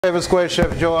Favorite Square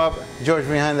Chef Joab, George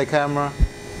behind the camera,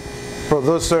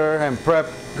 producer and prep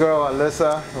girl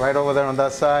Alyssa right over there on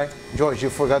that side. George, you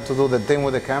forgot to do the thing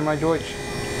with the camera, George.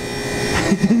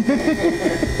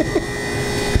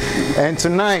 And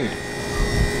tonight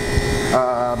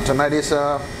is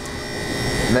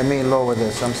let me lower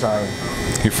this. I'm sorry.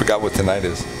 You forgot what tonight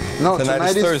is. No,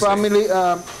 tonight is Thursday. family.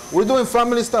 We're doing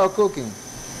family style cooking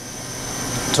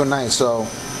tonight, so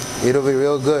it'll be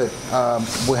real good.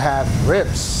 We have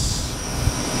ribs.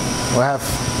 We have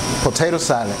potato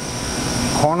salad,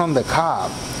 corn on the cob,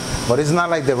 but it's not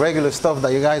like the regular stuff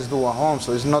that you guys do at home,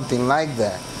 so it's nothing like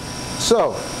that.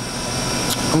 So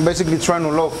I'm basically trying to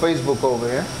load Facebook over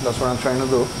here. That's what I'm trying to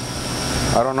do.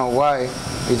 I don't know why.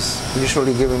 It's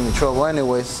usually giving me trouble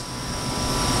anyways.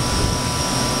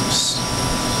 Just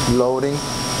loading.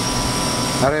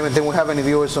 I don't even think we have any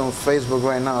viewers on Facebook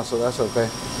right now, so that's okay.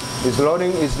 It's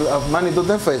loading. It's Manny, do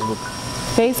that Facebook.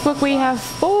 Facebook, we have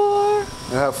 4.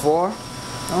 You have 4?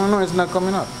 Oh no, it's not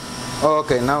coming up. Oh,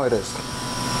 okay, now it is.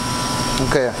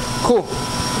 Okay, cool.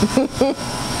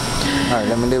 All right,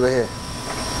 let me leave it here.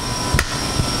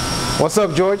 What's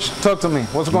up, George? Talk to me.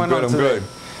 What's going on today? I'm good.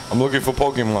 I'm looking for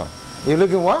Pokemon. You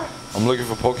looking what? I'm looking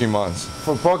for Pokemons.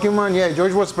 For Pokemon? Yeah,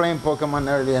 George was playing Pokemon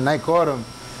earlier, and I caught him.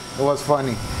 It was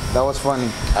funny. That was funny.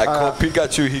 I caught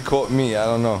Pikachu. He caught me. I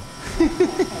don't know.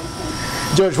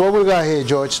 George, what we got here,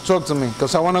 George? Talk to me,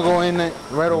 because I want to go in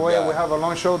right away. We have a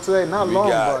long show today. Not long,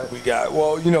 but...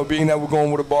 Well, you know, being that we're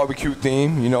going with a barbecue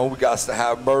theme, you know, we got to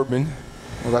have bourbon.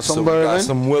 We got some bourbon. We got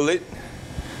some Willet.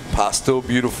 Pastel,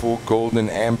 beautiful, golden,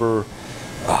 amber,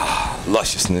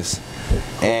 lusciousness.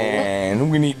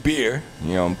 And we need beer.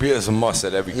 You know, beer is a must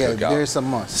at every cookout. Yeah, beer is a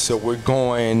must. So we're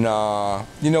going,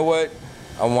 you know what?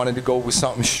 I wanted to go with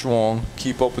something strong,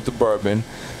 keep up with the bourbon.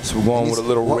 So we're going with a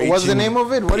little raging. What's the name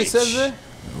of it? What it says there?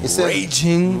 It says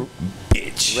Raging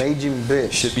Bitch. Raging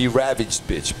Bitch. Should be Ravaged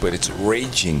Bitch, but it's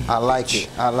Raging. I like it.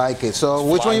 I like it. So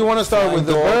which one you want to start with,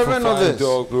 the bourbon or this?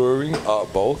 Dog Brewery,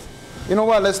 both. You know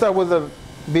what? Let's start with the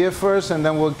beer first, and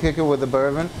then we'll kick it with the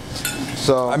bourbon.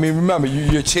 So I mean, remember,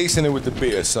 you're chasing it with the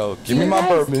beer. So give me my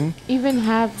bourbon. Even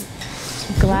have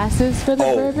glasses for the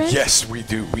bourbon? Oh, yes, we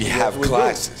do. We have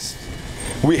glasses.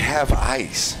 We have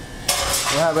ice.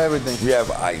 We have everything. We have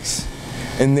ice,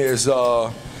 and there's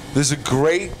a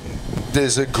great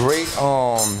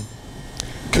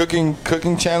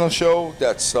cooking channel show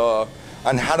that's on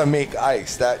how to make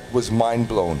ice. That was mind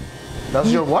blown. That's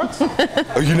your what?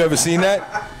 Oh, you never seen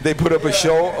that? They put up a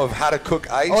show of how to cook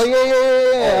ice. Oh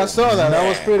yeah. I saw that. Man. That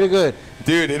was pretty good.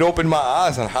 Dude, it opened my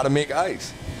eyes on how to make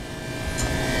ice.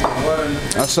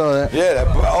 I saw that. Yeah,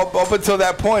 up until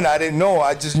that point, I didn't know.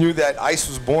 I just knew that ice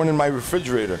was born in my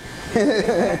refrigerator.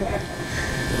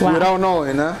 Wow. Without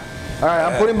knowing, huh? All right,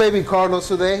 I'm putting baby Carlos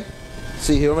today.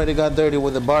 See, he already got dirty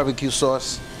with the barbecue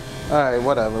sauce. All right,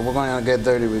 whatever. We're going to get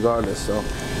dirty regardless, so.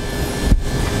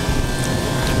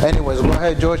 Anyways, go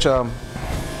ahead, George.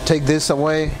 Take this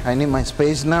away. I need my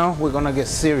space now. We're going to get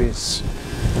serious.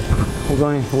 We're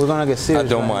going to get serious. I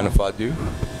don't mind if I do.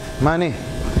 Manny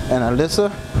and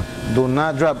Alyssa, do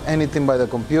not drop anything by the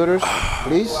computers,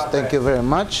 please. Thank you very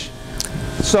much.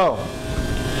 So,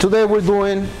 today we're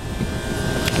doing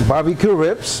barbecue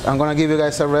ribs. I'm gonna give you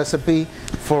guys a recipe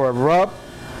for a rub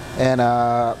and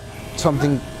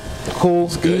something cool,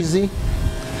 easy.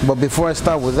 But before I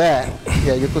start with that,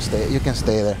 yeah, you can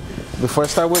stay there. Before I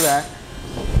start with that,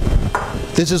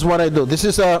 this is what I do. This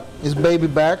is baby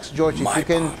backs. George, if you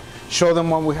can show them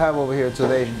what we have over here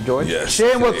today, George. Yes.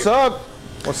 Shane, what's up?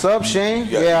 What's up, Shane?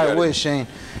 Yeah, I wish, Shane.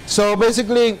 So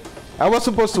basically, I was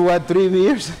supposed to add 3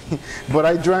 beers, but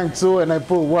I drank 2 and I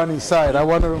put 1 inside. I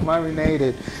wanted to marinate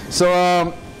it.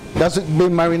 So that's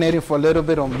been marinating for a little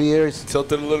bit on beers.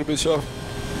 Tilt it a little bit, Chef.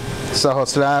 So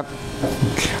slap.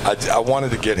 I wanted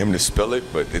to get him to spill it,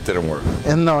 but it didn't work.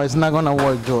 And no, it's not gonna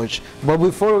work, George. But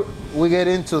before we get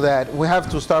into that, we have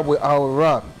to start with our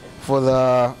rub for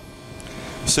the.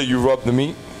 So you rub the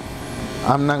meat?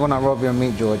 I'm not gonna rub your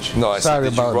meat, George. No, sorry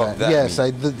said, about rub that. Yes, meat?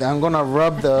 I did. I'm gonna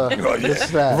rub the.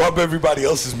 Rub everybody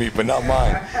else's meat, but not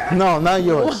mine. No, not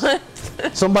yours. What?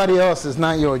 Somebody else's,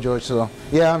 not yours, George. So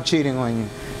yeah, I'm cheating on you.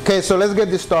 Okay, so let's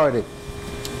get this started.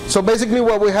 So basically,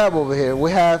 what we have over here, we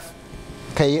have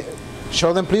Cayenne.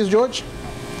 Show them, please, George.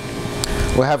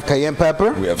 We have cayenne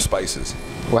pepper. We have spices.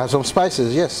 We have some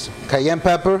spices, yes. Cayenne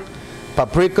pepper,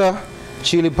 paprika,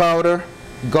 chili powder,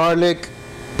 garlic,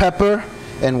 pepper,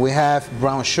 and we have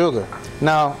brown sugar.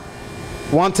 Now,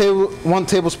 one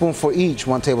tablespoon for each.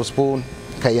 1 tablespoon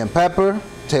cayenne pepper,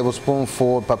 tablespoon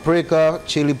for paprika,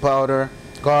 chili powder,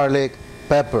 garlic,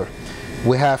 pepper.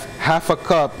 We have 1/2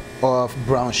 cup of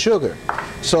brown sugar.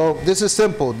 So this is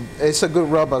simple. It's a good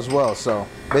rub as well. So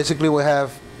basically we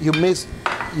have, you mix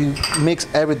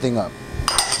everything up.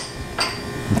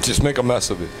 Just make a mess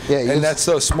of it. Yeah, and that's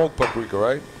smoked paprika,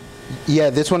 right? Yeah,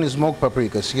 this one is smoked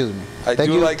paprika, excuse me. I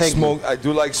do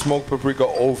like smoked paprika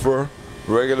over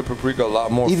regular paprika, a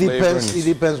lot more flavor. It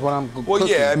depends what I'm cooking. Well,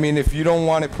 yeah, I mean, if you don't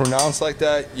want it pronounced like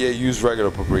that, yeah, use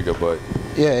regular paprika, but...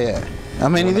 Yeah. I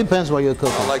mean, it depends what you're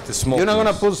cooking. I like the smoke. You're not going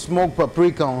to put smoked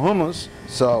paprika on hummus,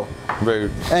 so...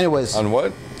 Anyways. On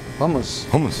what? Hummus.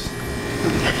 Hummus.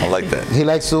 I like that. He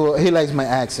likes my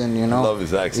accent, you know. I love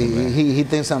his accent, man. He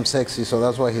thinks I'm sexy, so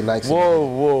that's why he likes it.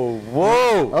 Whoa.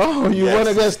 Oh, you want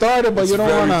to get started, but you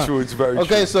don't want to. It's very true, it's very true.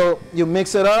 Okay, so you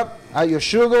mix it up, add your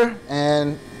sugar,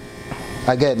 and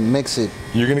again, mix it.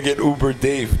 You're going to get Uber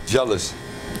Dave jealous.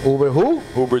 Uber who?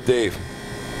 Uber Dave.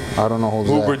 I don't know who's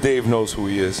that. Uber Dave knows who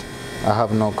he is. I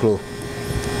have no clue.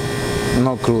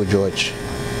 No clue, George.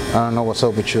 I don't know what's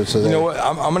up with you today. You know what?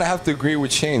 I'm going to have to agree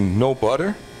with Shane. No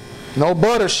butter? No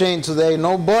butter, Shane, today.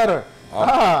 No butter.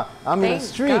 I'm in a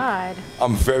streak. God.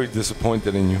 I'm very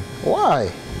disappointed in you.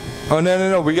 Why? Oh,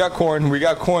 no. We got corn. There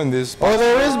is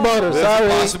butter. There's Sorry. a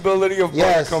possibility of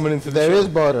butter coming into the show. There is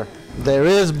butter. There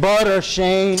is butter,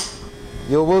 Shane.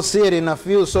 You will see it in a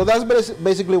few. So that's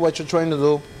basically what you're trying to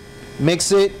do.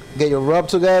 Mix it, get your rub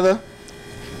together,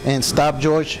 and stop,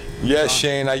 George. Yes,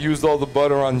 Shane. I used all the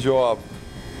butter on job.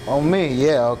 On me?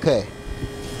 Yeah, okay.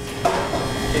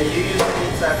 Can you use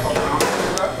any type of brown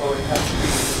sugar, or it has to be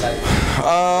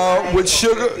like... With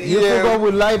sugar, You could go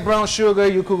with light brown sugar,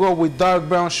 you could go with dark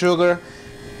brown sugar.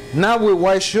 Not with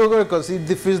white sugar, because it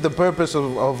defeats the purpose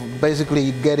of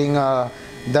basically getting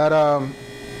that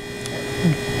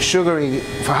sugary.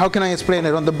 How can I explain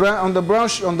it? On the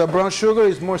brown sugar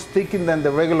is more sticky than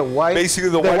the regular white. Basically,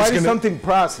 the white is something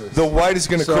processed. The white is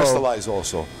going to crystallize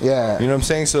also. Yeah. You know what I'm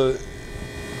saying? So,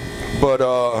 but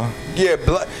yeah,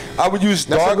 I would use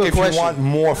dark if you want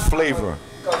more flavor.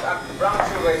 Because the brown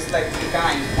sugar is like two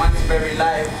kinds. One is very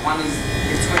light, one is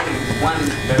between, one is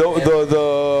very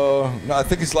No, I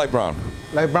think it's light brown.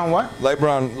 Light brown what? Light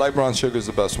brown sugar is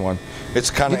the best one. It's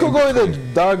kind You of. could go with a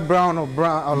dark brown or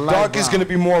brown or light Dark brown. is going to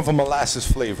be more of a molasses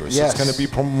flavor, so Yes. it's going to be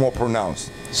more pronounced.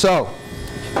 So,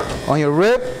 on your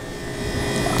rib,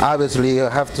 obviously you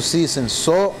have to season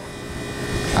salt,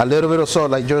 a little bit of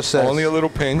salt, like George says. Only a little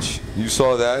pinch. You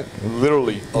saw that,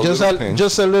 literally a little pinch.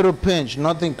 Just a little pinch,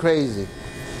 nothing crazy.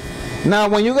 Now,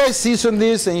 when you guys season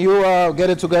this and you get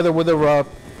it together with the rub,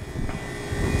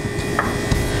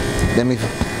 let me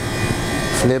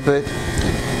flip it.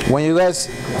 When you guys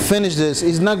finish this,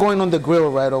 it's not going on the grill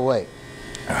right away.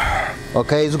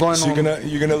 Okay, it's going So on.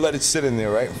 you're gonna let it sit in there,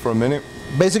 right, for a minute?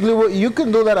 Basically, you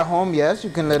can do that at home. Yes,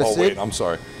 you can let it sit. Oh wait, I'm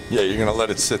sorry. Yeah, you're gonna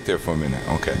let it sit there for a minute.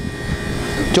 Okay.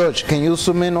 George, can you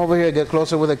zoom in over here, get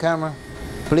closer with the camera?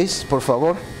 Please, por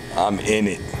favor. I'm in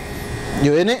it.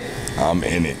 You in it? I'm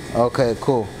in it. Okay,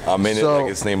 cool. I'm in it like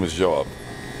its name was Joab.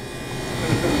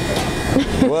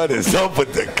 What is up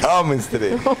with the comments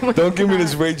today? Don't give me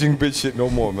this raging bitch shit no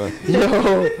more, man.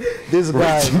 Yo, this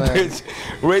guy, Raging man. bitch,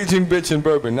 raging bitch and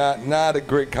bourbon, not a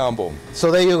great combo. So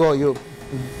there you go. You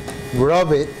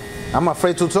rub it. I'm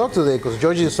afraid to talk today because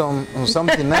George is on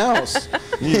something else.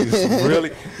 He's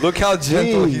really, look how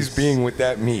gentle Jeez. he's being with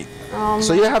that meat.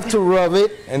 So you have to rub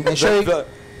it and show you.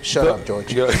 Shut up,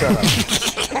 George. Yeah. Shut up.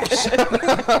 Shut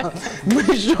up.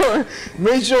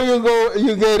 Make sure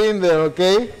you get in there,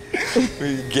 okay?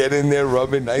 You get in there,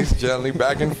 rub it nice, gently,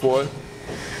 back and forth.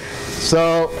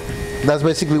 So that's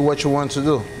basically what you want to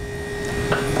do.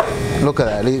 Look at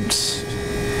that.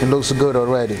 It looks good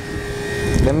already.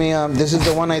 Let me. This is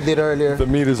the one I did earlier. The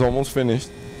meat is almost finished.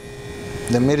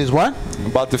 The meat is what?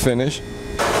 About to finish.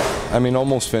 I mean,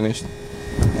 almost finished.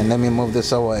 And let me move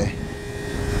this away.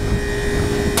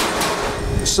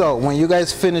 So when you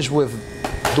guys finish with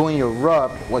doing your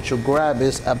rub, what you grab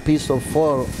is a piece of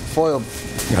foil.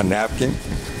 A napkin?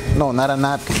 No, not a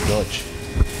napkin, George.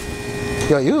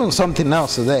 Yo, you're doing something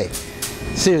else today.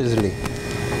 Seriously.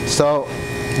 So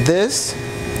this,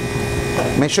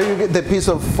 make sure you get the piece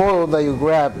of foil that you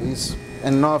grab is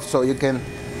enough so you can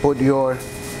put your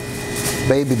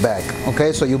baby back.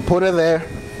 Okay, so you put it there.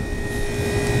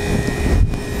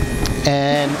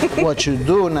 And what you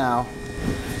do now,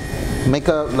 make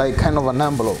a kind of an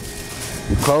envelope.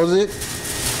 You close it.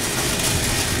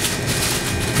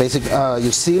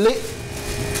 You seal it.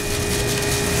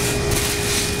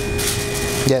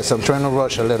 Yes, I'm trying to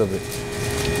rush a little bit.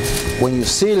 When you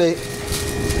seal it,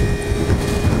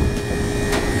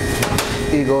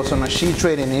 it goes on a sheet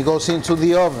tray and it goes into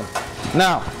the oven.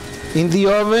 Now, in the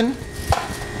oven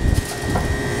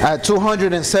at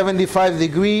 275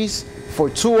 degrees for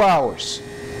 2 hours.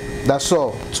 That's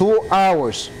all, 2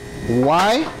 hours.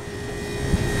 Why?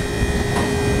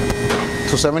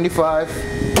 275.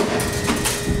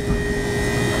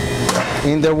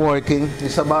 In there working.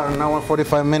 It's about an hour and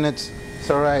 45 minutes. It's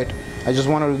all right. I just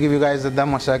wanted to give you guys the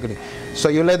demo second. So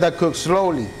you let that cook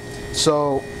slowly.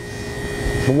 So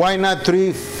why not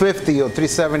 350 or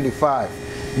 375?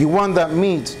 You want that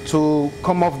meat to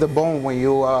come off the bone when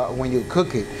you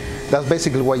cook it. That's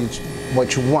basically what you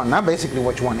want. Not basically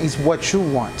what you want. It's what you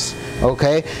want.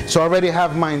 Okay. So I already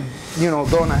have mine,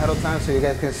 done ahead of time, so you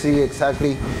guys can see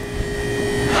exactly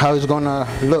how it's gonna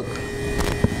look.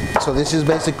 So this is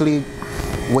basically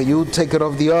when you take it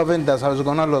off the oven. That's how it's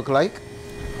gonna look like.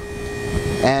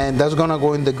 And that's gonna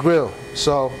go in the grill.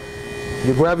 So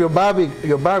you grab your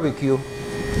barbecue.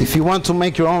 If you want to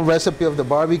make your own recipe of the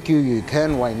barbecue, you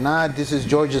can. Why not? This is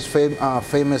George's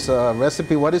famous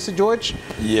recipe. What is it, George?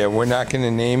 Yeah, we're not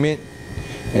gonna name it,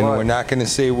 and we're not gonna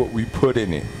say what we put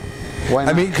in it. Why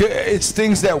not? I mean, it's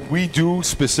things that we do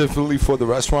specifically for the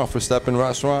restaurant, for Steppin'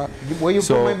 Restaurant. Where you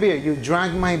put my beer? You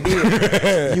drank my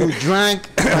beer. You drank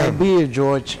my beer,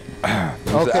 George.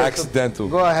 It was accidental.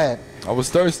 Go ahead. I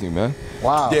was thirsty, man.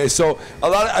 Wow. Yeah, so a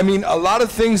lot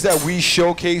of things that we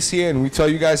showcase here and we tell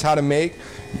you guys how to make,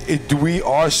 we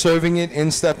are serving it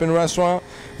in Steppin' Restaurant,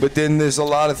 but then there's a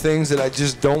lot of things that I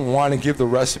just don't want to give the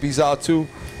recipes out to.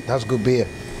 That's good beer.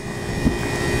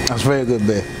 That's very good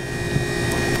beer.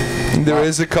 There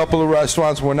is a couple of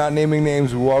restaurants, we're not naming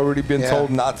names, we've already been told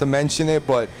not to mention it,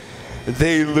 but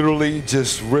they literally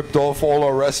just ripped off all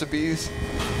our recipes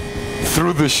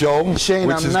through the show. Shane,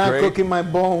 which I'm is not great. cooking my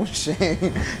bones,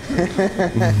 Shane.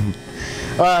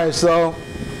 All right, so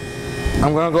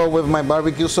I'm gonna go with my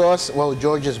barbecue sauce. Well,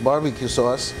 George's barbecue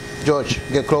sauce. George,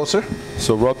 get closer.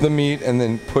 So rub the meat and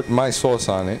then put my sauce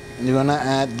on it. You're gonna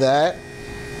add that.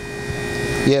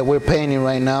 Yeah, we're painting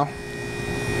right now.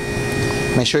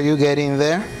 Make sure you get in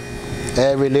there.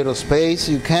 Every little space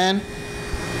you can.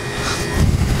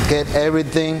 Get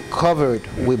everything covered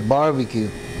with barbecue.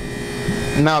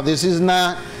 Now, this is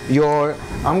not your,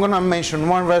 I'm gonna mention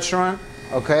one restaurant,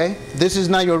 okay? This is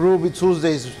not your Ruby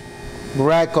Tuesdays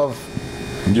rack of.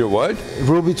 Your what?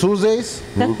 Ruby Tuesdays?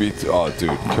 Oh,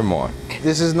 dude, come on.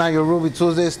 This is not your Ruby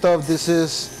Tuesday stuff. This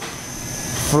is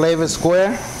Flavor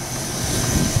Square.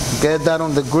 Get that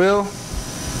on the grill.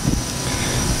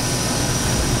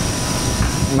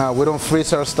 No, we don't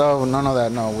freeze our stuff, none of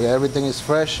that, no. Everything is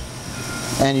fresh,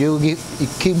 and you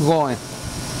keep going.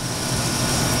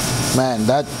 Man,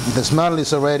 the smell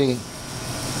is already,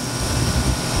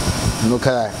 look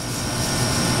at that.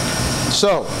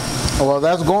 So, while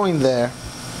that's going there,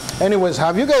 anyways,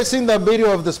 have you guys seen that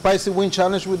video of the spicy wing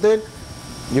challenge we did?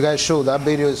 You guys should, that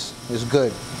video is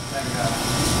good.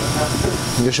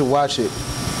 You should watch it.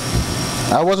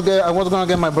 I was gonna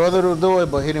get my brother to do it,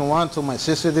 but he didn't want to. My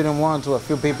sister didn't want to. A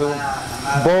few people,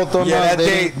 both of them. Yeah,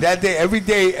 that day, every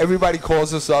day, everybody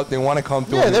calls us up. They want to come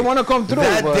through. Yeah, they want to come through.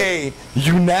 That day,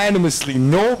 unanimously,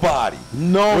 nobody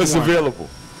was available.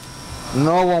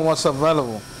 No one was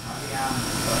available.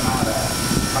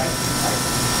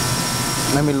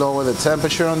 Let me lower the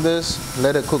temperature on this.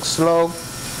 Let it cook slow.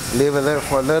 Leave it there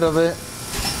for a little bit,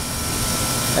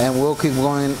 and we'll keep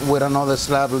going with another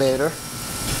slab later.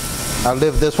 I'll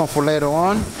leave this one for later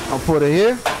on. I'll put it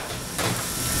here.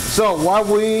 So what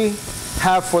we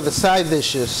have for the side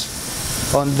dishes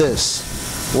on this?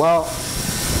 Well,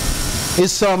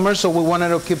 it's summer, so we wanted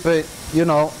to keep it,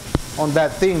 on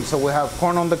that theme. So we have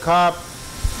corn on the cob,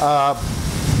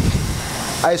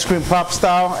 ice cream pop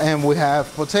style, and we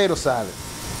have potato salad.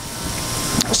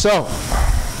 So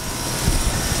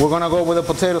we're gonna go with a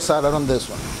potato salad on this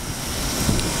one.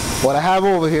 What I have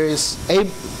over here is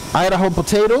 8 Idaho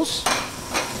potatoes.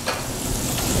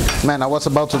 Man, I was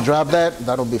about to drop that.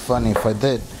 That'll be funny if I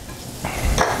did.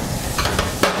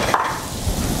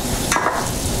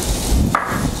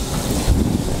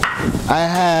 I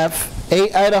have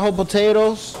 8 Idaho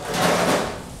potatoes.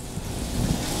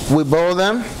 We boil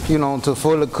them, until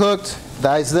fully cooked,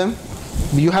 dice them.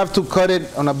 You have to cut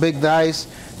it on a big dice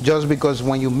just because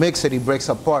when you mix it, it breaks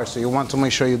apart. So you want to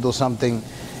make sure you do something,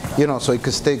 so it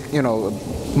could stick,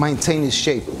 maintain its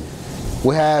shape.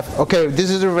 We have, okay,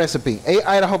 this is the recipe. 8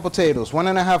 Idaho potatoes,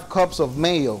 1.5 cups of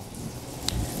mayo,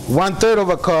 1/3 of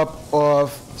a cup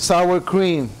of sour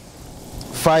cream,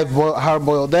 5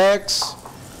 hard-boiled eggs.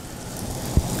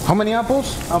 How many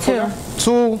apples?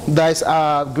 2 diced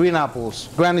green apples,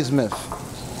 Granny Smith.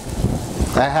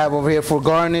 I have over here for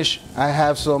garnish, I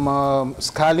have some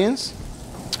scallions,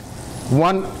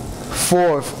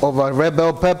 1/4 of a red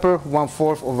bell pepper,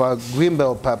 1/4 of a green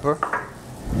bell pepper.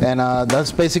 And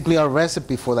that's basically our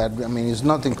recipe for that. I mean, it's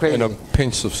nothing crazy. And a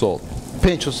pinch of salt.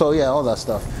 Pinch of salt, yeah, all that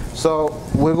stuff. So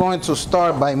we're going to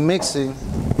start by mixing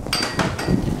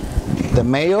the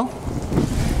mayo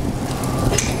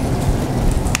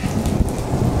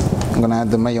I'm gonna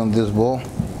add the mayo in this bowl.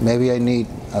 Maybe I need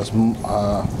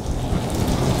a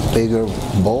bigger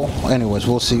bowl. Anyways,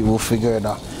 we'll see. We'll figure it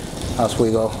out as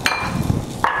we go.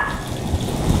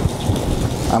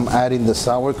 I'm adding the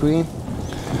sour cream.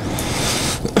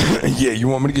 Yeah, you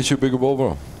want me to get you a bigger bowl,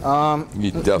 bro? You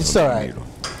definitely it's all right. need one.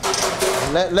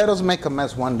 Let us make a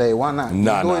mess one day. Why not?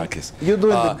 Nah, you're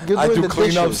doing I do the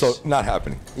clean dishes. up, so not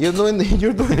happening. You're doing the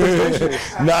dishes.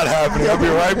 Not happening. I'll be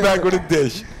right back with a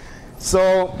dish.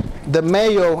 So the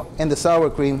mayo and the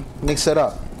sour cream, mix it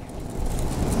up.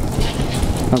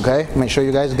 Okay, make sure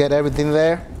you guys get everything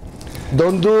there.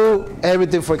 Don't do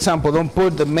everything. For example, don't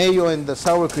put the mayo and the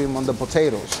sour cream on the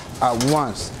potatoes at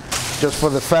once, just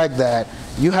for the fact that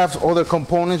you have other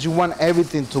components. You want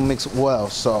everything to mix well,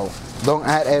 so don't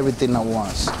add everything at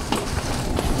once.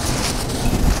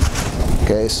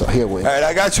 Okay, so here we go. All right,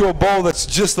 I got you a bowl that's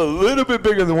just a little bit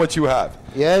bigger than what you have.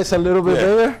 Yeah, it's a little bit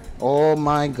bigger. Oh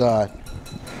my God.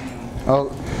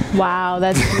 Oh. Wow,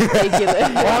 that's ridiculous.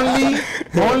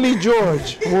 only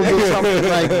George will do something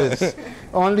like this.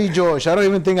 Only George. I don't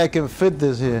even think I can fit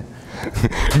this here.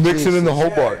 Mix it in the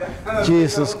Hobart.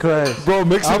 Jesus Christ. Bro,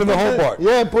 mix it in the Hobart.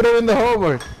 Yeah, put it in the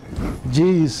Hobart.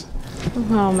 Jeez.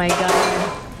 Oh my God.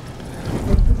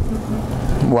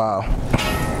 Wow.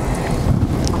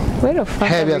 Where the fuck?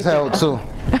 Heavy as hell too.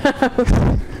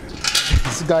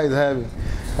 This guy is heavy.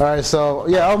 All right, so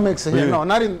yeah, I'll mix it here. No,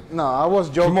 I was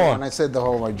joking when I said the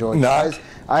Hobart, George. Nah.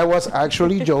 I was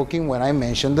actually joking when I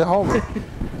mentioned the Hobart.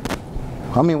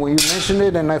 I mean, when you mentioned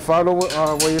it and I followed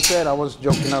what you said, I was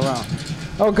joking around.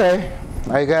 Okay,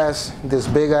 I guess this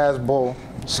big ass bowl.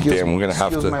 Excuse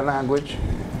my language.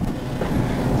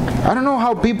 I don't know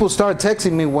how people start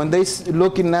texting me when they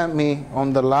looking at me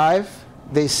on the live.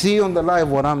 They see on the live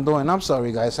what I'm doing. I'm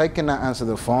sorry, guys. I cannot answer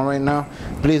the phone right now.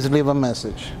 Please leave a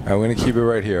message. I'm going to keep it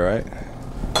right here, right?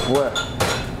 What?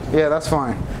 Yeah, that's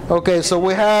fine. Okay, so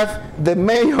we have the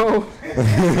mayo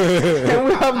and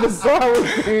we have the sour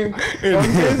cream on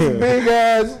this big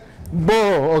ass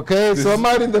bowl. Okay, so I'm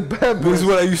adding the peppers. This is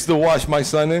what I used to wash my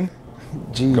son in.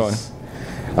 Jeez. Go on.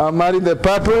 I'm adding the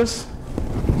peppers.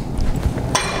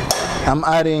 I'm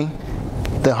adding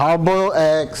the hard-boiled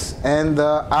eggs and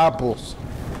the apples.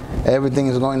 Everything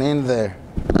is going in there.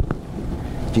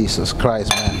 Jesus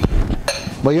Christ, man.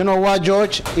 But you know what,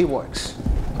 George? It works.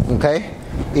 Okay?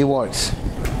 It works.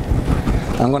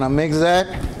 I'm gonna mix that.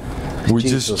 We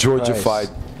Jesus just Georgified.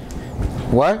 Christ.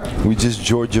 What? We just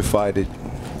Georgified it.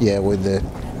 Yeah, we did.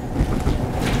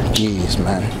 Jeez,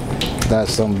 man.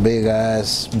 That's some big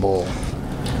ass bowl.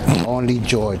 Only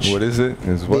George. What is it?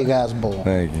 It's what? Big ass bowl.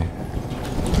 Thank you.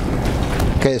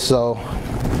 Okay, so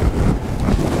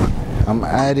I'm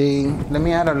adding, let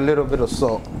me add a little bit of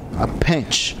salt. A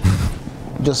pinch.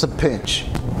 Just a pinch.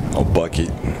 A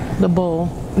bucket. The bowl.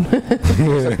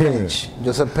 Just a pinch.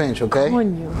 Just a pinch, okay? Come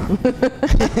on, you.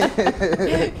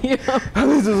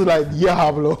 This is like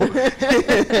Diablo.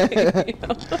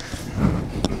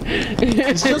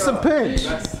 It's just a pinch.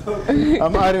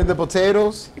 I'm adding the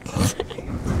potatoes.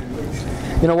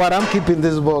 You know what? I'm keeping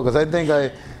this bowl because I think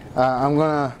I'm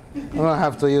gonna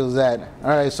have to use that.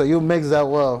 All right, so you mix that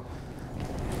well.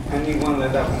 I need one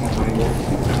like that for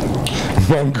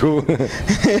Mango.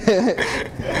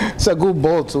 It's a good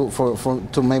bowl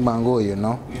to make mango, you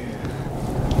know.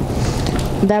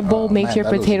 That bowl makes man, your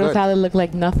that looks potato good. salad look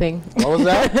like nothing. What was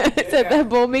that? I said that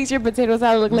bowl makes your potato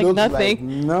salad look like Looks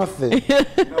nothing. Like nothing.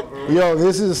 Yo,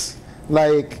 this is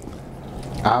like,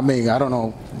 I mean, I don't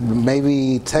know,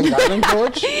 maybe 10 gallon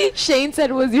torch? Shane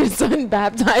said, was your son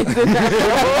baptized in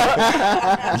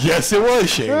that Yes, it was,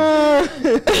 Shane.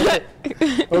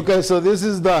 Okay, so this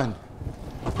is done.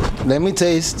 Let me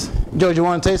taste. George, you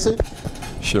want to taste it?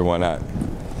 Sure, why not?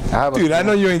 Dude, I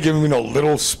know you ain't giving me no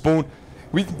little spoon.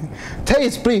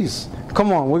 Taste, please.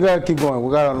 Come on, we gotta keep going.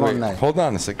 We got a long Wait, night. hold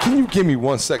on a sec. Can you give me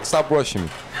 1 sec? Stop rushing me.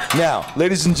 Now,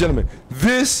 ladies and gentlemen,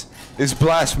 this is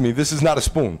blasphemy. This is not a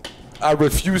spoon. I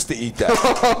refuse to eat that.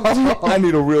 I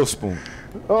need a real spoon.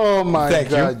 Oh my Thank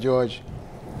God, you. George.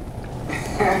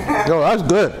 Yo, that's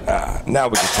good. Now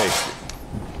we can taste it.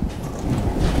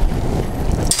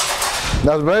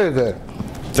 That's very good.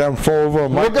 Then fall over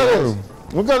my Look at this.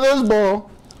 Look at this bowl.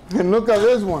 And look at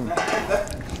this one.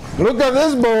 Look at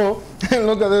this bowl. And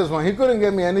look at this one. He couldn't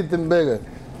get me anything bigger.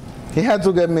 He had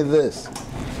to get me this.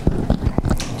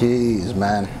 Jeez,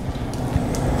 man.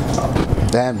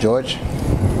 Damn, George.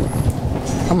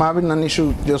 I'm having an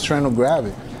issue just trying to grab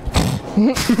it.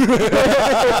 No,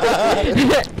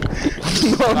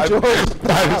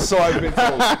 George. So I've been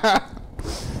told.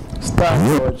 Stop,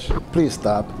 George. Please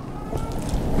stop.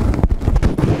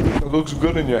 It looks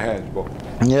good in your hands, bro.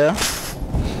 Yeah?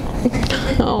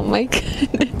 Oh my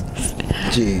goodness.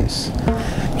 Jeez.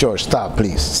 George, stop,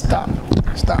 please. Stop.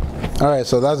 Stop. All right,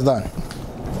 so that's done.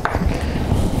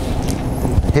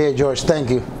 Here, George, thank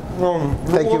you.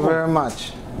 Thank you very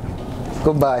much.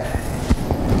 Goodbye.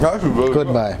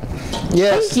 Goodbye.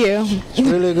 Yes. Thank you. It's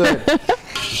really good.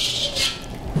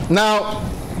 Now,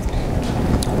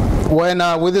 when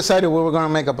we decided we were going to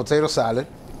make a potato salad,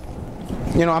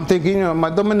 you know, I'm thinking, you know, my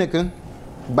Dominican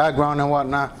background and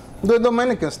whatnot, the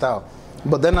Dominican style.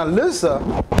 But then Alyssa,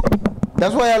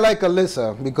 that's why I like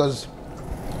Alyssa, because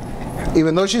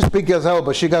even though she's picky as hell,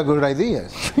 but she got good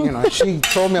ideas. You know, she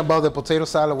told me about the potato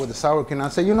salad with the sour cream. I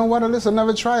said, you know what, Alyssa,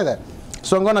 never try that.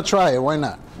 So I'm gonna try it, why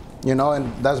not? You know,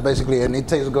 and that's basically it. And it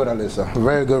tastes good, Alyssa.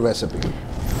 Very good recipe.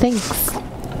 Thanks.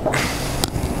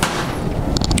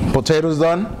 Potatoes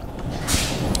done.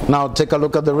 Now take a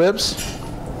look at the ribs.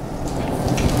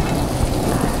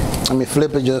 Let me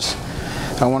flip it just,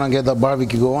 I wanna get the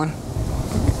barbecue going.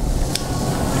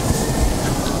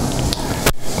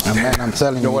 And man, I'm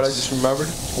telling you. You know what I just remembered?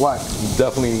 What?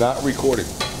 Definitely not recording.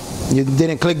 You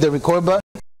didn't click the record button?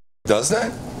 Does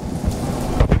that?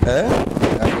 Eh?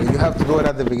 You have to do it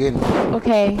at the beginning.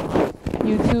 Okay.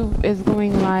 YouTube is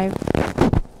going live.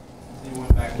 You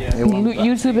went back yet? It won't-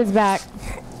 YouTube is back.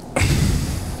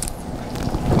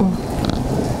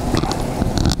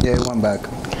 Yeah, it went back.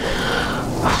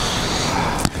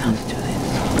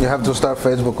 You have to start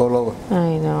Facebook all over.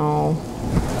 I know.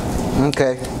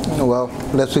 Okay, well,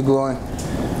 let's keep going.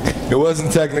 It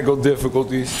wasn't technical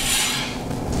difficulties.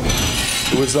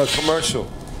 It was a commercial.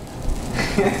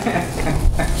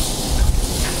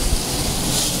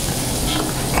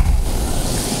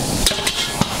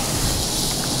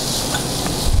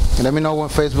 Let me know when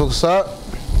Facebook's up.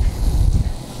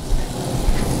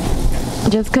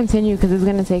 Just continue because it's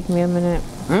going to take me a minute.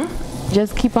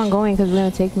 Just keep on going because it's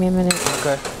going to take me a minute.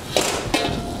 Okay.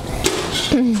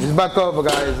 It's back up,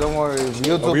 guys. Don't worry.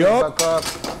 YouTube we is up? back up.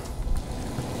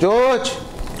 George?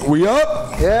 We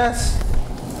up? Yes?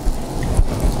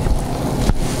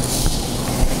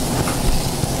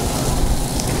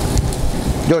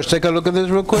 George, take a look at this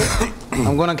real quick.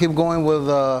 I'm going to keep going with...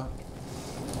 let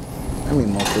me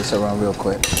move this around real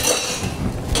quick.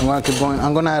 I'm going to keep going.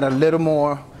 I'm going to add a little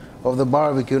more of the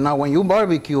barbecue. Now, when you're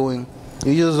barbecuing,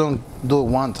 you just don't do it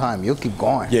one time. You keep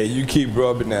going. Yeah, you keep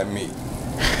rubbing that meat.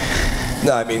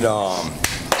 No, I mean,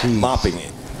 mopping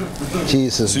it.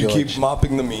 Jesus, So you George. keep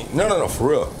mopping the meat. No, for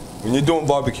real. When you're doing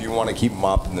barbecue, you want to keep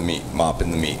mopping the meat.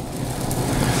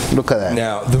 Look at that.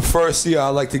 Now, the first year, I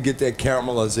like to get that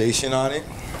caramelization on it,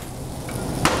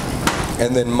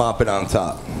 and then mop it on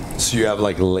top. So you have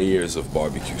like layers of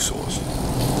barbecue sauce.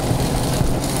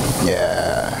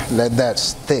 Yeah, let that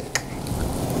stick.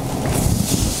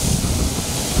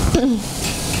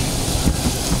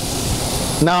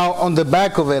 Now, on the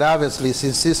back of it, obviously,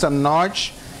 since it's an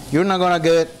arch, you're not gonna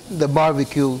get the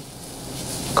barbecue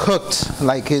cooked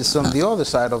like it's on the other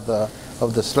side of the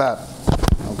slab.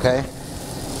 Okay,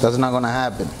 that's not gonna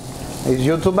happen. Is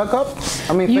YouTube back up?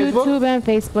 I mean, Facebook. YouTube and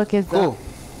Facebook is Cool.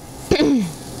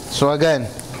 So again,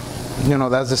 you know,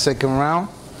 that's the second round.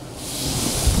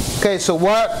 Okay, so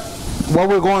what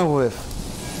we're going with?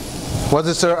 What's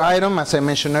the third item? As I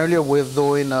mentioned earlier, we're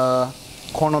doing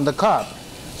corn on the cob.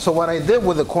 So what I did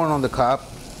with the corn on the cob,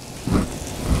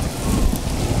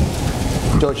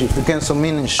 George, if you can zoom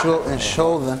in and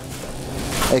show them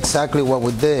exactly what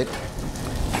we did.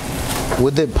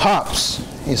 We did pops.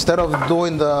 Instead of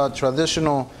doing the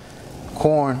traditional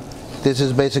corn, this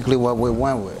is basically what we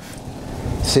went with.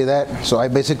 See that? So I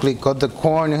basically cut the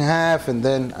corn in half, and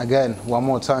then again, one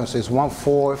more time, so it's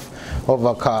 1/4 of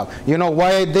a cob. You know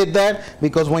why I did that?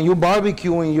 Because when you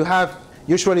barbecuing,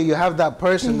 usually you have that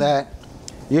person that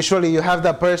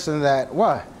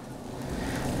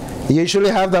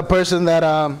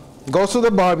goes to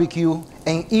the barbecue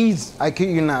and eats, I kid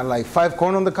you not, like 5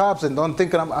 corn on the cobs and don't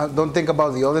think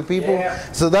about the other people. Yeah.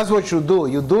 So that's what you do.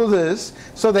 You do this,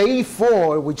 so they eat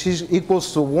 4, which is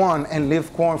equals to 1, and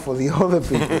leave corn for the other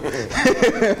people.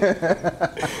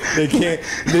 They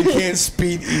can't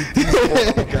speed eat these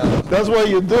corn. That's what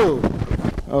you do.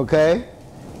 Okay?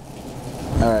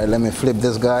 All right, let me flip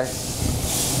this guy.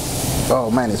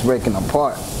 Oh man, it's breaking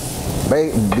apart.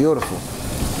 Beautiful.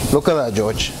 Look at that,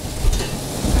 George.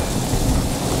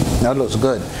 That looks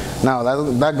good. Now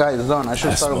that guy is done. I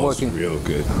should start working. Real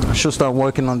good. I should start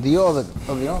working on the other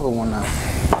one now.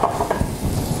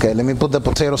 Okay, let me put the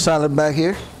potato salad back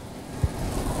here.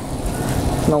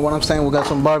 You know what I'm saying? We got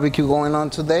some barbecue going on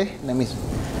today. Let me.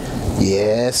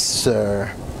 Yes,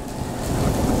 sir.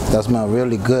 That smells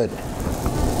really good.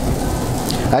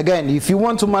 Again, if you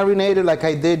want to marinate it like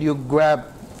I did, you grab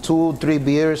 2-3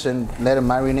 beers and let it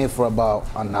marinate for about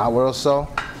an hour or so.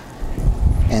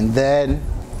 And then,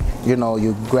 you know,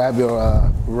 you grab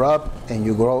your rub and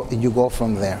you go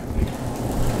from there.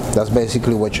 That's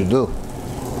basically what you do.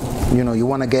 You know, you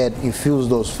want to infuse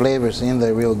those flavors in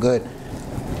there real good.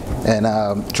 And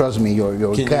trust me, your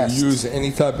Can guests. you use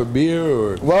any type of beer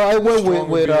or? Well, I went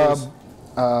with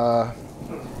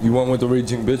you went with the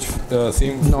Raging Bitch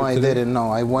theme? no, I didn't.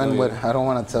 No, I went with. I don't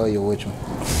want to tell you which one.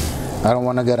 I don't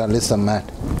want to get Alyssa mad.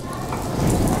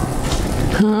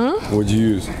 Huh? What'd you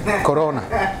use? Corona.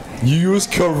 You use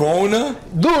Corona?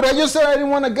 Dude, I just said I didn't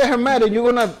want to get her mad, and you're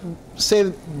gonna say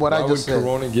what I just said.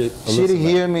 Corona get She didn't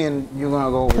hear me, and you're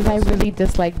gonna go. Because I really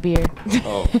dislike beer.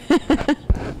 Oh.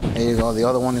 There you go. The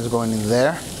other one is going in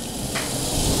there.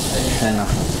 And,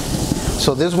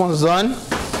 so this one's done.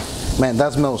 Man,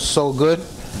 that smells so good.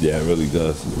 Yeah, it really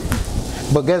does.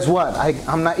 But guess what?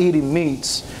 I'm not eating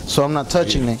meats, so I'm not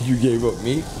touching it. You gave up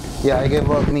meat? Yeah, I gave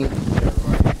up meat.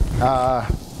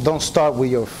 Don't start with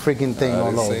your freaking thing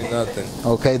all over. I didn't say nothing.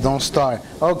 Okay, don't start.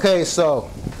 Okay, so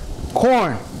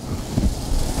corn.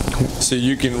 So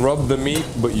you can rub the meat,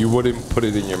 but you wouldn't put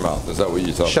it in your mouth. Is that what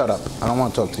you're talking Shut up. I don't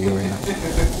want to talk to you right now.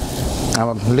 I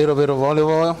have a little bit of olive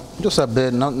oil. Just a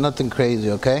bit, nothing crazy,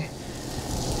 okay?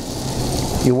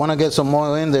 You want to get some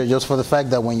oil in there just for the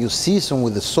fact that when you season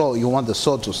with the salt, you want the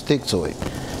salt to stick to it.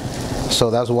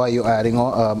 So that's why you're adding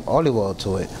olive oil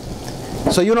to it.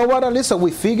 So you know what, Alyssa?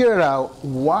 We figured out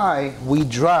why we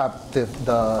dropped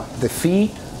the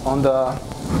feed on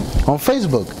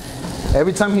Facebook.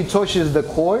 Every time he touches the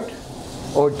cord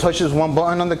or touches one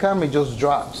button on the camera, it just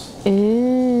drops.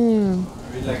 Ew.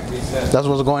 That's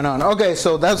what's going on. Okay,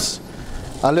 so that's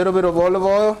a little bit of olive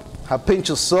oil, a pinch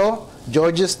of salt,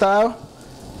 Georgia style.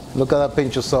 Look at that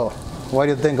pinch of salt. What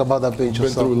do you think about that pinch of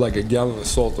Been salt? through like a gallon of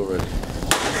salt already.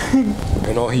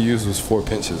 And all he used was 4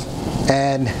 pinches.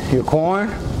 And your corn.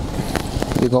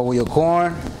 You go with your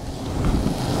corn.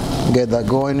 Get that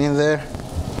going in there.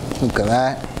 Look at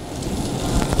that.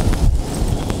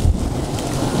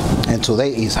 And today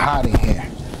is hot in here.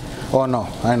 Oh no,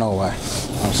 I know why.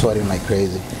 I'm sweating like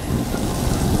crazy.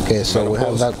 Okay, so we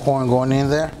have that corn going in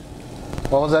there.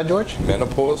 What was that, George?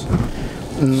 Menopause?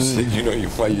 You know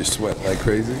why you're sweating like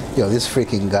crazy? Yo, this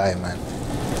freaking guy, man.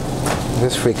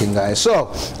 This freaking guy.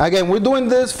 So, again, we're doing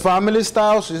this family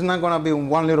style, so it's not gonna be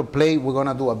one little plate. We're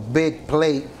gonna do a big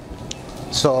plate.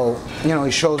 So, you know,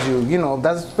 it shows you, you know,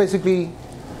 that's basically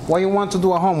what you want to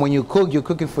do at home. When you cook, you're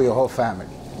cooking for your whole family.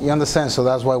 You understand? So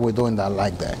that's why we're doing that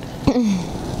like that.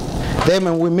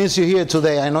 Damon, we miss you here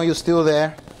today. I know you're still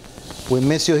there. We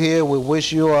miss you here. We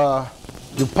wish you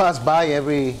you pass by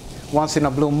every once in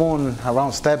a blue moon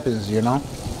around Steppins, you know?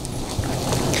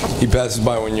 He passes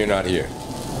by when you're not here.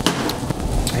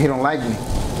 He don't like me.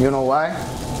 You know why?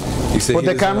 He said With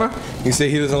the camera? He said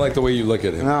he doesn't like the way you look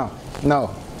at him. No.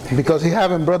 Because he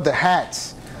haven't brought the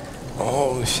hats.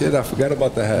 Oh shit, I forgot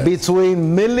about the hat.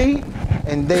 Between Millie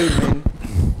and David,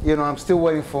 you know, I'm still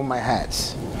waiting for my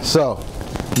hats. So,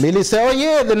 Millie said, oh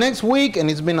yeah, the next week, and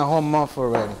it's been a whole month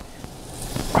already.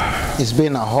 It's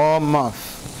been a whole month.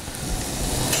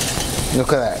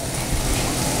 Look at that.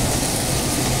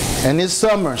 And it's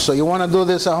summer, so you want to do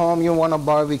this at home, you want to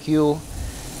barbecue,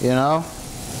 you know?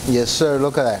 Yes, sir,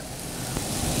 look at that.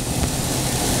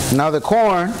 Now the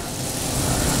corn,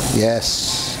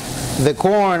 yes. The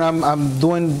corn, I'm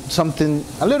doing something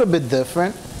a little bit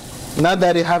different. Not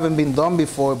that it haven't been done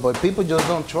before, but people just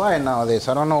don't try it nowadays.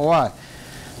 I don't know why.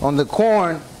 On the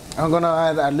corn, I'm going to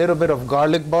add a little bit of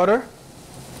garlic butter.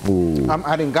 Ooh. I'm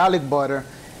adding garlic butter,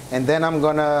 and then I'm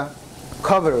going to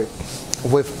cover it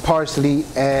with parsley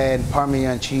and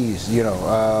Parmesan cheese, you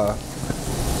know,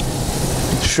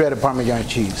 shredded Parmesan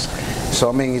cheese. So,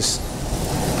 I mean, it's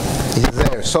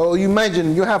there. So, you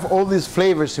imagine you have all these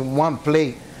flavors in one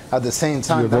plate at the same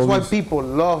time. That's why people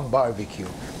love barbecue.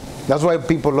 That's why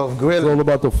people love grilling. It's all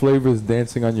about the flavors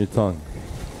dancing on your tongue.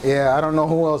 Yeah, I don't know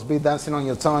who else be dancing on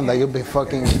your tongue that you'll be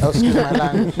fucking, excuse my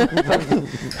language.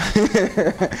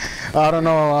 I don't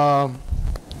know.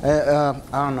 I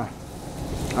don't know.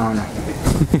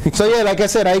 So yeah, like I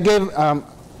said, I gave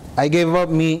up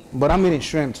meat, but I'm eating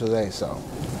shrimp today, so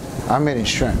I'm eating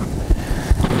shrimp.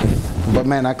 But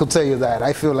man, I could tell you that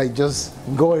I feel like just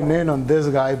going in on this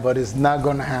guy, but it's not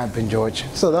gonna happen, George.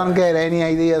 So don't get any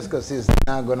ideas, because it's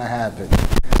not gonna happen.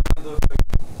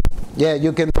 Yeah,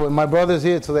 you can do it. My brother's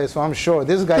here today, so I'm sure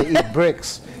this guy eats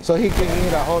bricks, so he can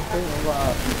eat a whole thing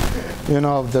of, you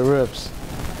know, of the ribs.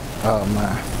 Oh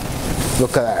man,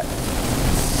 look at that.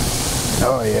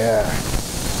 Oh yeah.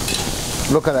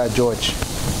 Look at that, George.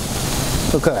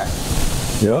 Look at that.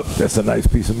 Yep, that's a nice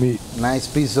piece of meat. Nice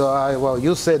piece of, well,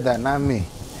 you said that, not me.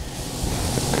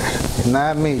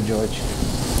 Not me, George.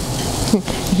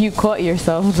 You caught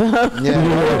yourself, though. Yeah.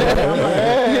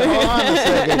 Hey, hold on a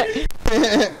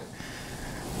second.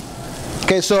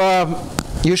 Okay, so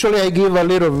usually I give a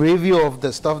little review of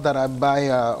the stuff that I buy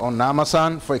on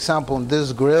Amazon. For example, on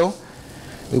this grill,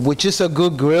 which is a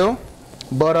good grill,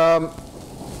 but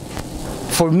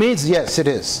for me, yes, it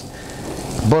is.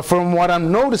 But from what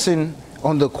I'm noticing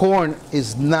on the corn,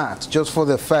 is not, just for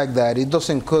the fact that it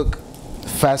doesn't cook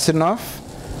fast enough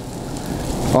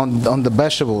on the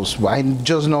vegetables. I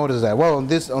just noticed that. Well, on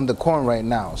the corn right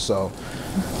now, so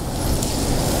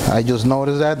I just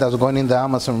noticed that. That's going in the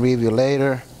Amazon review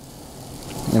later.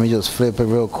 Let me just flip it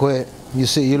real quick. You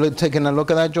see, you taking a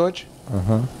look at that, George?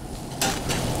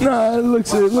 No, it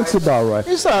looks about right.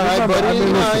 It's all right,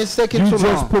 Remember, but it's taking too long.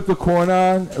 You just put the corn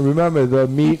on. Remember, the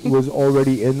meat was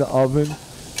already in the oven,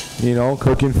 you know,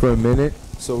 cooking for a minute.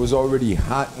 So it was already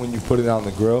hot when you put it on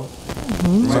the grill.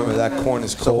 Remember, that corn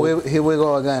is cold. So here we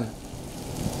go again.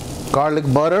 Garlic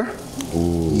butter.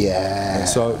 Ooh. Yeah. And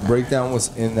so break down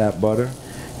what's in that butter.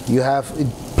 You have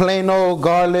plain old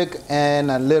garlic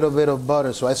and a little bit of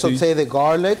butter. So I saute the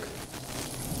garlic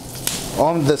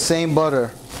on the same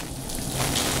butter,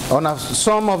 on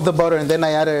some of the butter, and then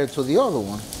I added it to the other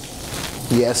one.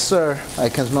 Yes, sir. I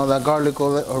can smell that garlic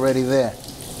already there.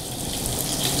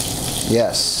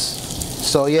 Yes.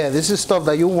 So yeah, this is stuff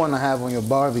that you want to have on your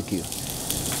barbecue.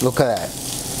 Look at that.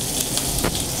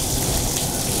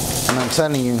 And I'm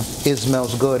telling you, it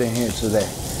smells good in here today.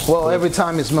 Well, every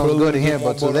time it smells good in here,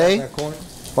 but today,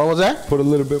 what was that? Put a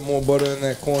little bit more butter in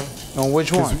that corn. On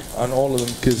which one? On all of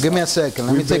them. Give me a second.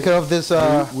 Let me take care of this.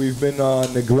 We've been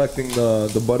neglecting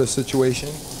the butter situation.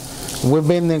 We've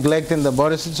been neglecting the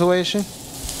butter situation.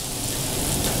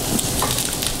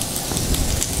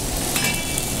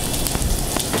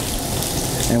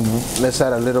 And let's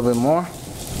add a little bit more,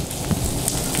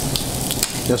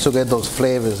 just to get those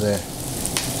flavors there.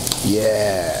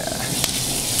 Yeah,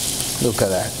 look at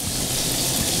that.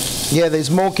 Yeah, they're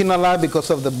smoking a lot because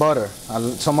of the butter.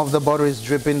 Some of the butter is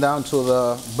dripping down to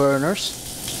the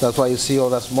burners. That's why you see all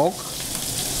that smoke.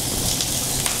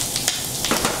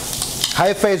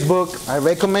 Hi Facebook, I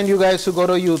recommend you guys to go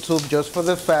to YouTube just for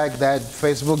the fact that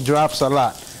Facebook drops a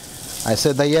lot. I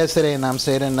said that yesterday and I'm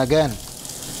saying it again.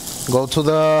 Go to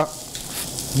the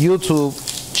YouTube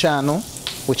channel,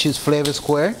 which is Flavor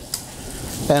Square,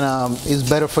 and it's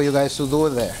better for you guys to do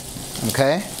it there.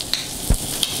 Okay?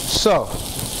 So,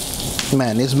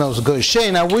 man, it smells good.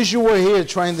 Shane, I wish you were here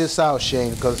trying this out,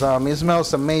 Shane, because it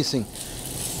smells amazing.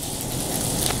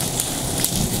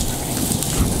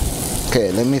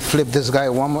 Okay, let me flip this guy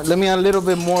one more. Let me add a little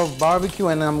bit more barbecue,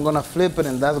 and I'm gonna flip it,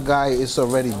 and that guy is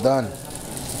already done.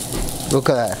 Look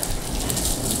at that.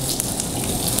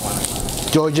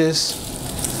 George's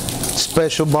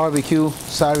special barbecue.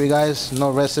 Sorry guys,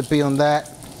 no recipe on that.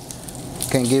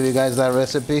 Can't give you guys that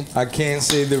recipe. I can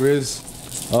say there is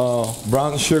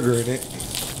brown sugar in it.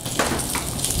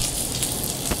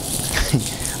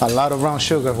 A lot of brown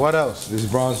sugar. What else?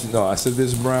 I said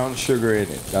there's brown sugar in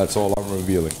it. That's all I'm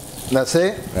revealing. That's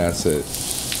it? That's it.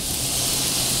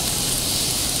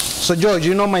 So George,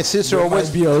 you know my sister there always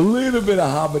might be a little bit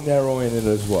of habanero in it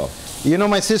as well. You know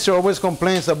my sister always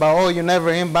complains about, oh, you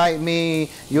never invite me,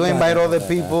 you invite other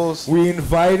people's. We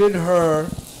invited her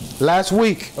last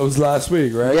week. It was last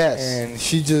week, right? Yes. And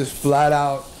she just flat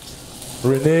out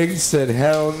reneged, said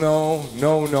hell no,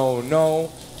 no, no,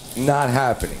 no, not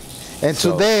happening. And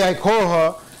so today I call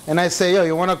her and I say, yo,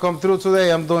 you want to come through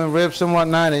today? I'm doing ribs and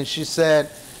whatnot. And she said,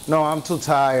 no, I'm too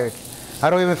tired. I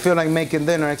don't even feel like making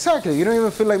dinner. Exactly. You don't even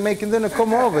feel like making dinner?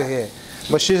 Come over here.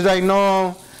 But she's like,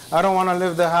 no, I don't want to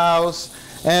leave the house,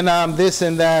 and this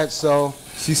and that, so.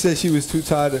 She said she was too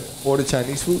tired to order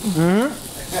Chinese food? Mm-hmm.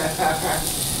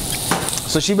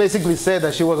 So she basically said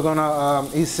that she was going to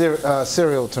eat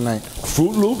cereal tonight.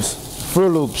 Fruit Loops? Fruit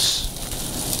Loops.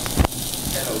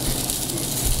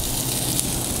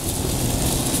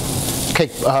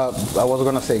 Cake, I was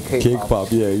going to say cake pop.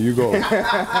 Pop, yeah, you go.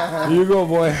 You go,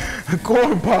 boy.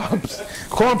 Corn Pops.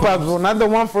 Corn Pops, well, not the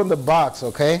one from the box,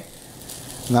 okay?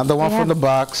 Not the one from the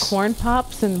box. Corn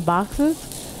Pops in boxes?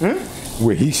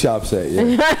 Where he shops at,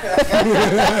 yeah.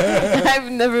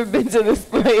 I've never been to this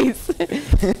place.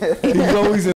 He's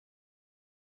always in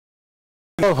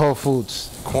Whole Foods.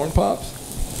 Corn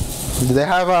Pops? They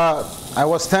have I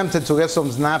was tempted to get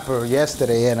some snapper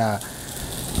yesterday, and I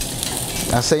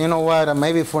said, you know what,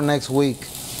 maybe for next week,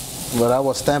 but I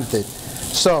was tempted.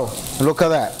 So look at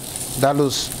that. That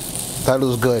looks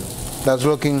good. That's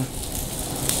looking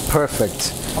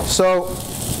perfect. So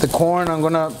the corn, I'm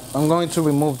going to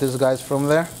remove these guys from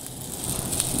there.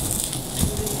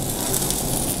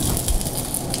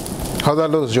 How that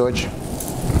looks, George?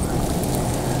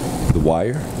 The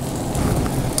wire?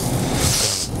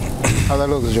 How that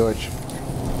looks, George?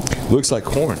 Looks like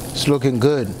corn. It's looking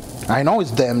good. I know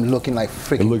it's damn looking like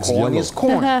freaking looks corn. yellow. It's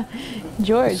corn.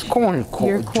 George. It's corn.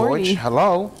 You're George, corny.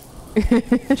 hello.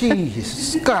 Jeez,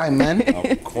 this guy, man.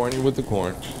 I'm corny with the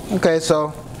corn. Okay,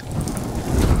 so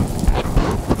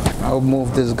I'll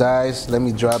move this, guys. Let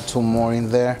me drop 2 more in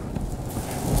there.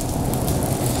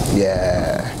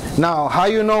 Yeah. Now, how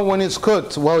you know when it's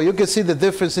cooked? Well, you can see the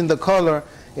difference in the color.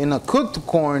 In a cooked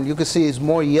corn, you can see it's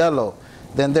more yellow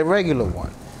than the regular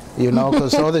one. You know,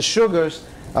 because all the sugars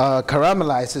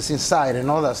caramelizes inside and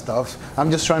all that stuff. I'm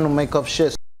just trying to make up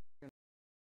shit.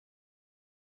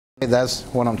 That's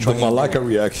what I'm trying to do. The Malacca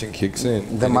reaction kicks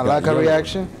in. The Malacca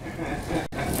reaction.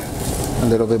 A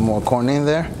little bit more corn in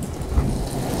there.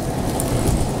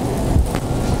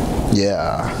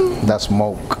 Yeah, that's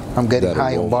smoke. I'm getting That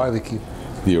high on aroma. barbecue.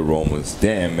 The aromas.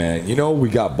 Damn, man. You know, we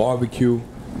got barbecue.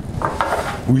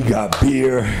 We got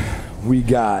beer. We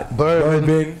got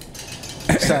bourbon.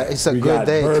 It's a good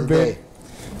day today.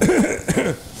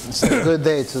 It's a good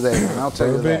day today. I'll tell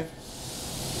you that.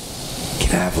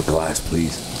 Can I have a glass,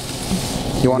 please?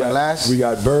 You want a glass? We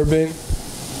got bourbon.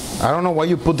 I don't know why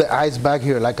you put the ice back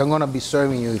here. Like I'm gonna be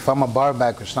serving you if I'm a bar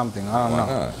back or something. I don't know.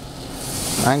 Not?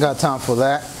 I ain't got time for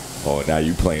that. Oh, now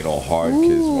you playing all hard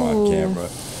because we're on camera.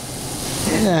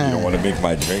 Yeah. You don't want to make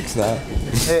my drinks now?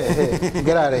 Hey,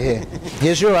 get out of here.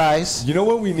 Here's your ice. You know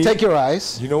what we need? Take your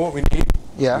ice. You know what we need?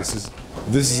 Yeah.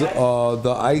 This is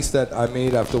the ice that I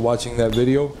made after watching that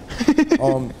video.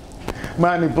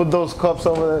 Manny, put those cups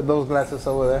over there, those glasses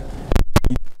over there.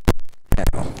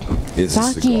 It's a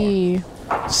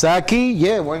cigar. Sake. Sake?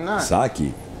 Yeah, why not?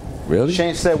 Sake. Really?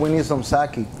 Shane said we need some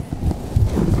sake.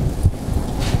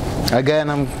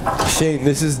 Again, Shane,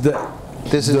 this is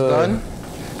this is done.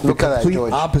 Look at that, complete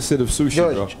George. opposite of sushi,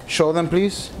 George, bro. show them,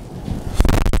 please.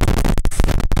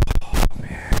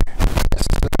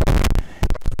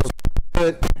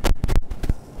 Good.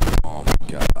 Oh my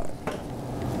God.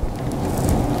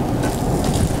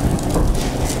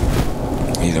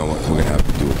 You know what? We're gonna have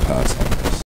to do a pass on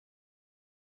this.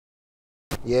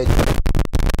 Yeah.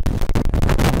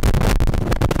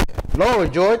 Lower,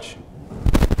 George.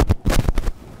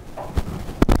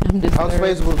 I'm just How's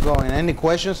Facebook going? Any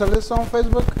questions, Alyssa, on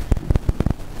Facebook?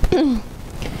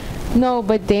 No,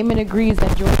 but Damon agrees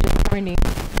that George is corny.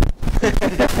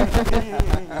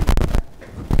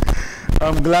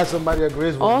 I'm glad somebody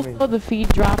agrees with me. Also, the feed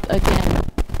dropped again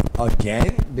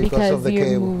Again? Because of the you're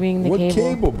cable. moving the What cable.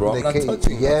 cable, bro? I'm The not ca-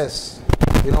 touching it. Yes.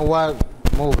 You know what?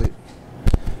 Move it.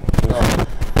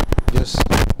 Just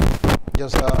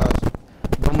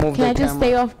don't move Can the I just camera.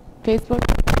 stay off Facebook?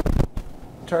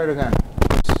 Try it again.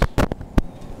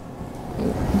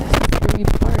 3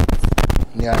 parts.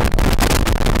 Yeah.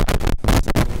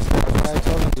 I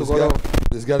told him to go.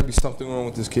 There's got to be something wrong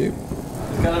with this cable.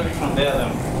 It's gotta be from there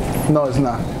then. No, it's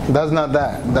not. That's not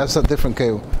that. That's a different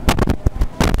cable.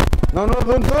 No,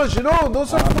 don't touch it. No,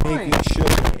 those are fine. Making sure.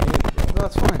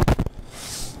 That's fine.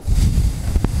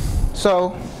 So,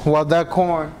 while that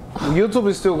corn, YouTube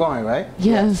is still going, right?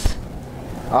 Yes.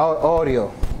 Our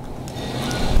audio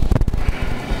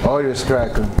is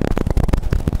cracking.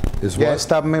 Is Yeah, what?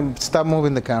 stop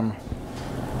moving the camera.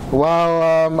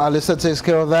 While Alyssa takes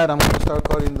care of that, I'm gonna start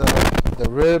cutting the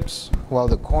ribs while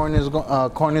the corn is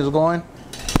going.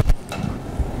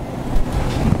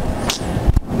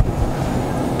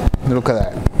 Look at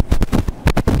that.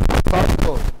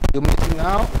 Pablo, you're missing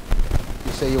out.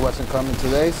 You say you wasn't coming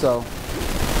today, so.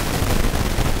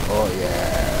 Oh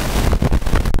yeah.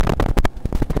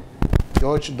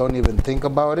 George, don't even think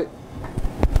about it.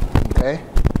 Okay?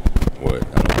 What?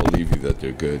 I don't believe you that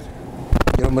they're good.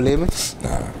 You don't believe me?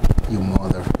 Nah. You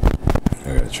mother.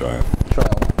 I gotta try them. Try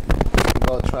one.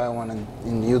 Go try one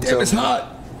in YouTube. Damn, it's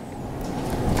hot.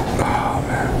 Oh,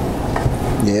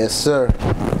 man. Yes, sir.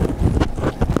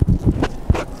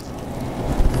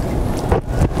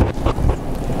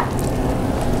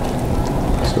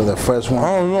 So the first one.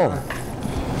 I don't know.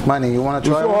 Manny, you want to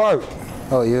It's try so one? hard.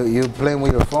 Oh, you playing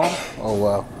with your phone? Oh,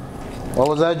 wow. What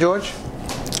was that, George?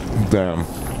 Damn.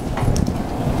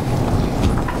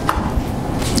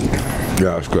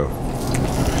 Yeah, it's good.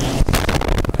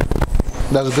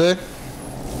 That's good?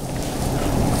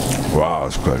 Wow,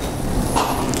 it's good.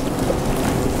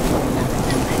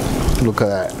 Look at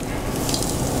that.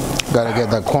 Gotta get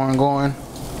that corn going.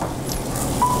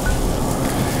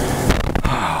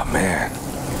 Oh, man.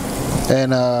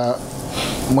 And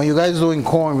when you guys doing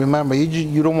corn, remember,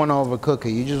 you don't want to overcook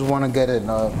it. You just want to get it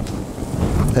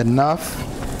enough.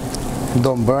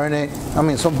 Don't burn it. I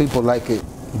mean, some people like it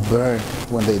burnt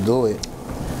when they do it.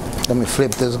 Let me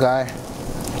flip this guy.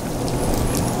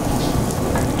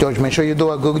 George, make sure you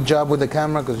do a good job with the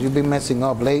camera because you've been messing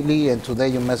up lately, and today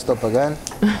you messed up again.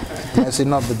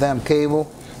 Messing up the damn cable.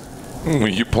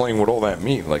 When you're playing with all that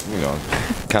meat, like, you know,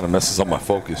 kind of messes up my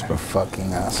focus, bro.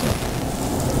 Fucking asshole.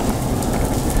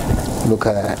 Look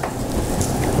at that.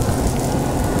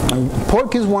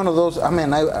 Pork is one of those, I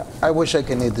mean, I wish I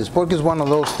can eat this. Pork is one of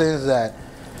those things that,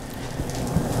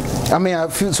 I mean, I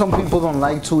feel some people don't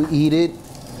like to eat it,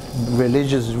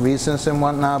 religious reasons and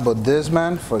whatnot, but this,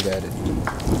 man, forget it.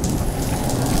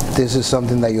 This is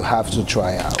something that you have to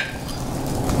try out.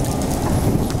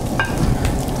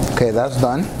 Okay, that's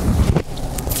done.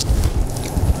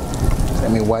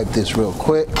 Let me wipe this real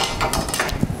quick.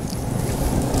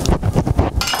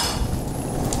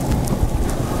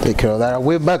 Take care of that. Are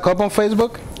we back up on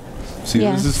Facebook? See,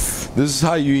 Yes. this is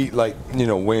how you eat, like, you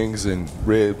know, wings and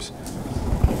ribs.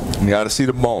 You gotta see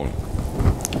the bone.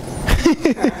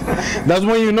 That's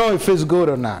when you know if it's good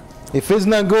or not. If it's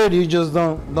not good, you just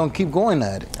don't keep going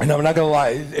at it. And I'm not gonna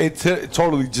lie, it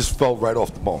totally just fell right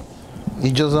off the bone.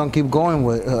 You just don't keep going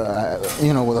with,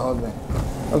 you know, with the whole thing.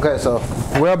 Okay, so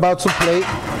we're about to plate.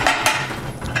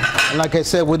 And like I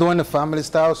said, we're doing the family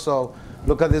style. So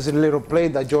look at this little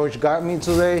plate that George got me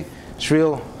today. It's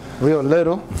real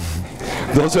little.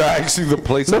 Those are actually the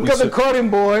plates. Look at the cutting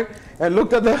board and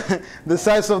look at the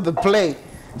size of the plate.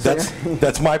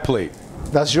 That's my plate.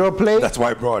 That's your plate? That's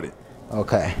why I brought it.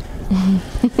 Okay.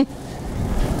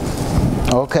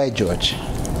 Okay, George.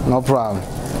 No problem.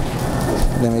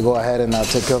 Let me go ahead and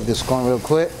take care of this corn real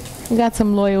quick. We got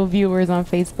some loyal viewers on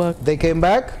Facebook. They came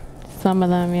back? Some of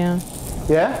them, yeah.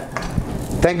 Yeah?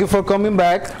 Thank you for coming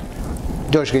back.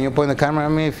 George, can you point the camera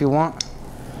at me if you want?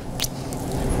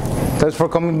 Thanks for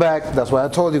coming back. That's why I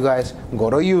told you guys, go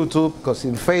to YouTube, because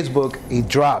in Facebook, it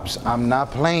drops. I'm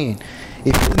not playing.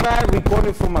 If it's not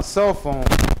recording from a cell phone,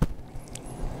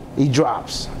 it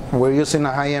drops. We're using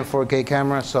a high-end 4K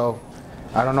camera, so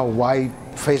I don't know why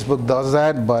Facebook does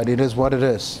that, but it is what it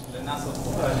is.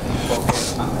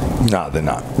 No, they're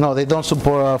not. No, they don't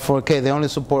support 4K. They only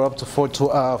support up to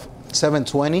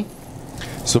 720.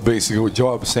 So basically what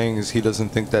Joe is saying is he doesn't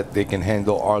think that they can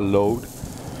handle our load.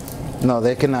 No,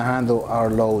 they cannot handle our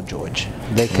load, George.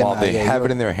 They cannot. While they have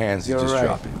it in their hands, they just right.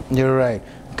 drop it. You're right.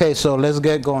 Okay, so let's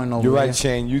get going over You're right, here.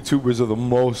 Shane. YouTubers are the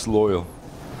most loyal.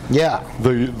 Yeah.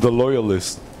 The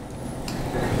loyalists.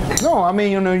 No, I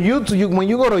mean, you know, YouTube. When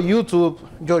you go to YouTube,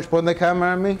 George, point the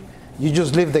camera at me. You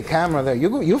just leave the camera there.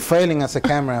 You're failing as a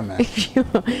cameraman.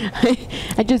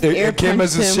 I just It came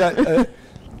as a set.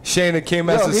 Shane, it came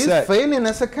as a set. He's failing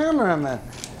as a cameraman.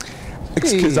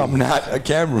 It's because I'm not a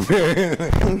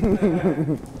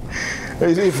cameraman.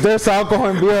 If there's alcohol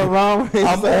and beer around,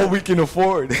 I'm all we can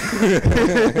afford.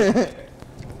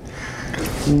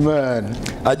 Man.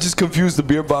 I just confuse the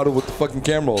beer bottle with the fucking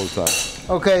camera all the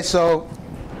time. Okay, so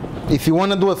if you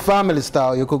want to do it family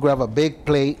style, you could grab a big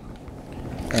plate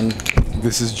and.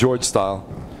 This is George style,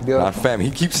 not family.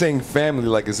 He keeps saying family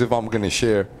like as if I'm gonna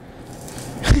share.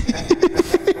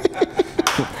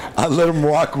 I let him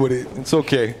rock with it. It's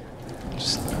okay.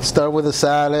 Start with a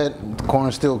salad. The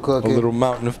corn's still cooking. A little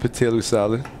mountain of potato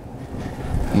salad.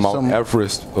 Mount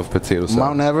Everest of potato salad.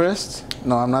 Mount Everest?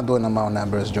 No, I'm not doing a Mount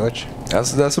Everest, George.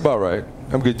 That's about right.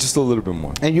 I'm good. Just a little bit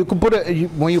more. And you can put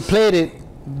it when you plate it.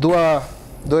 Do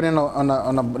it in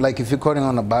on a like if you're cutting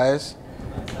on a bias,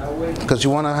 because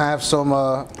you want to have some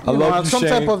some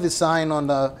type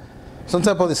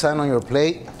of design on your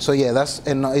plate. So yeah,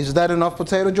 is that enough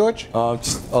potato, George?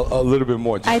 Just a little bit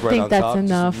more. Just I right think on that's top.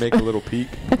 enough. Just make a little peak.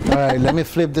 All right, let me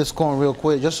flip this corn real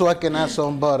quick, just so I can add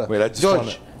some butter. Wait, I just George,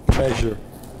 want to measure.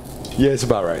 Yeah, it's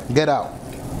about right. get out.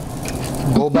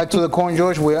 Go back to the corn,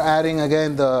 George. We're adding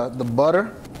again the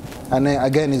butter, and then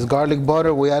again it's garlic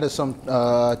butter. We added some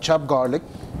chopped garlic.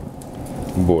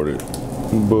 Butter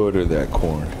that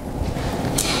corn.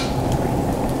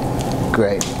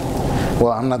 Great.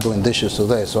 Well, I'm not doing dishes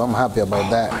today, so I'm happy about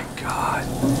that. Oh my God.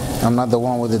 I'm not the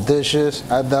one with the dishes.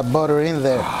 Add that butter in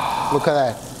there. Look at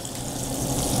that.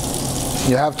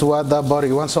 You have to add that butter.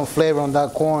 You want some flavor on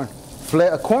that corn.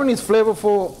 Corn is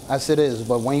flavorful as it is,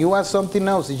 but when you add something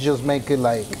else, it just make it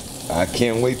like... I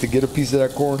can't wait to get a piece of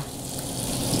that corn.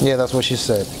 Yeah, that's what she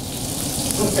said.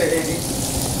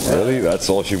 Really? That's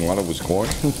all she wanted was corn?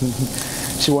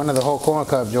 She wanted the whole corn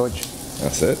cup, George.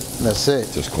 That's it? That's it.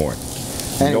 Just corn.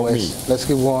 Anyways, let's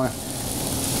keep going.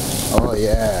 Oh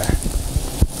yeah,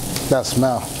 that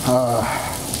smell.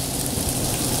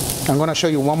 I'm gonna show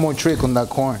you one more trick on that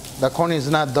corn. That corn is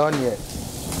not done yet.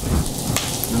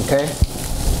 Okay.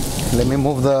 Let me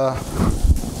move the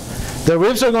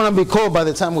ribs are gonna be cold by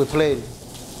the time we plate it.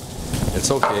 It's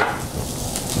okay.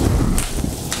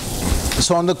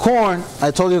 So on the corn,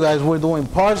 I told you guys we're doing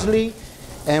parsley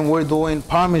and we're doing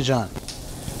Parmesan.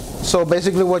 So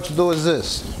basically what you do is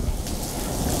this.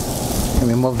 Let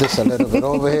me move this a little bit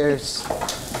over here.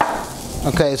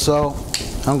 Okay, so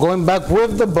I'm going back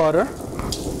with the butter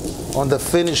on the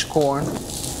finished corn.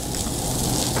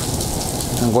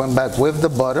 I'm going back with the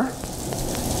butter.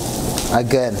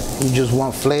 Again, you just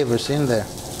want flavors in there.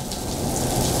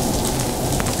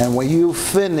 And when you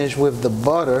finish with the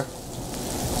butter,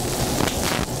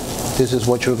 this is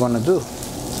what you're gonna do.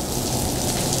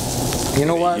 You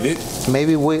know what?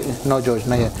 Maybe no, George,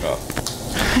 not yet. Oh.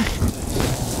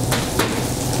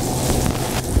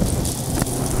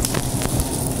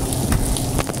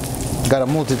 Gotta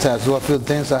multitask, do a few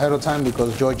things ahead of time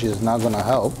because George is not gonna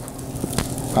help.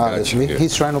 Obviously,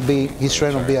 he's trying to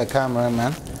be a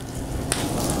cameraman.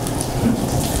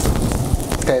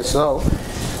 Okay, so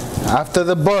after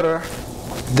the butter,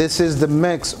 this is the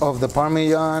mix of the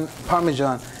Parmesan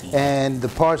and the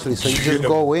parsley. So you just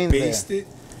go in there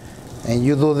and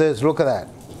you do this. Look at that,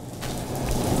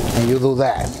 and you do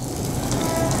that.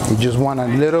 You just want a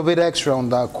little bit extra on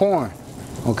that corn,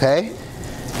 okay?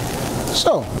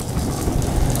 So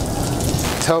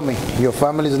tell me, your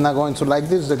family is not going to like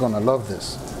this? They're gonna love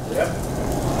this. Yep.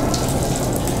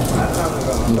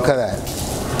 Look at that.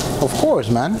 Of course,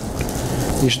 man.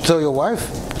 You should tell your wife.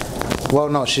 Well,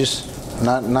 no, she's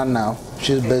not now.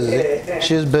 She's busy.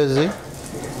 She's busy.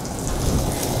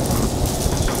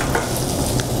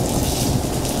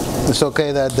 It's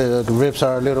okay that the ribs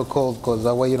are a little cold because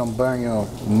that way you don't burn your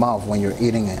mouth when you're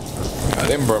eating it. I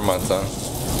didn't burn my tongue.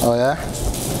 Oh yeah?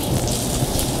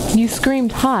 You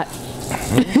screamed hot.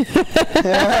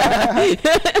 I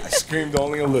screamed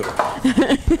only a little.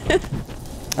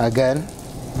 Again,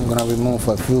 I'm gonna remove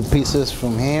a few pieces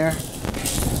from here.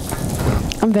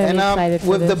 I'm very excited for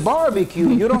with this. the barbecue,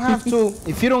 you don't have to,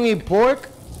 if you don't eat pork,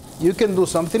 you can do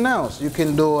something else. You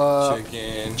can do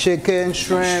chicken,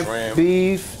 shrimp,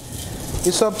 beef.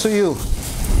 It's up to you.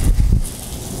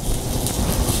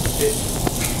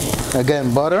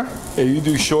 Again, butter. Yeah, you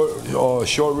do short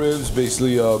ribs,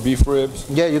 basically beef ribs.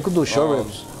 Yeah, you could do short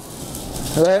ribs.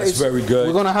 That's very good.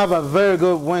 We're gonna have a very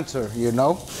good winter, you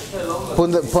know.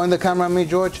 Point the camera at me,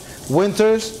 George.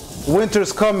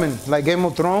 Winter's coming, like Game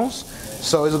of Thrones.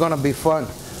 So it's gonna be fun,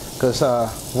 cause I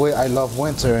love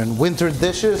winter and winter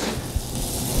dishes.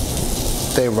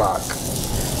 They rock.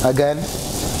 Again,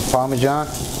 Parmesan.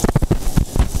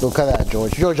 Look at that,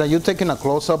 George. George, are you taking a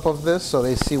close-up of this so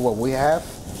they see what we have?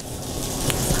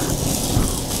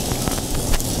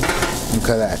 Look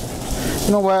at that.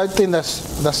 You know what? I think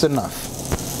that's enough.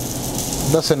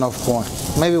 That's enough corn.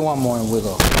 Maybe one more and we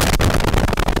go.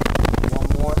 One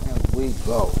more and we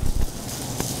go.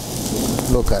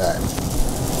 Look at that.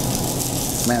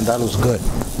 Man, that looks good.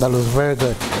 That looks very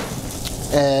good.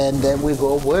 And then we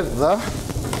go with the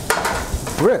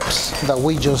ribs that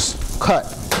we just cut.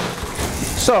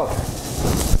 So,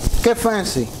 get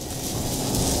fancy.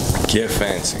 Get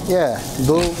fancy. Yeah,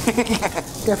 dude.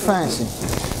 Get fancy.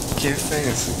 Get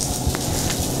fancy.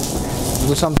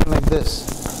 Do something like this.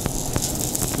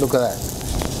 Look at that.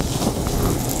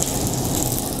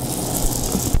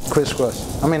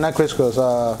 Crisscross. I mean, not crisscross.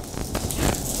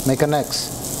 Make an X.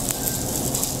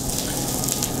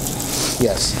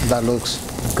 Yes, that looks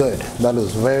good. That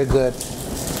looks very good.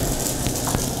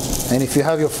 And if you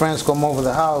have your friends come over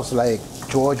the house, like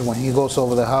George, when he goes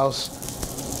over the house,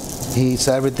 he eats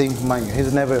everything. Mind you,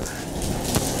 he's never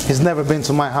been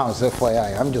to my house,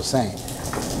 FYI. I'm just saying.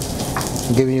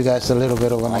 I'm giving you guys a little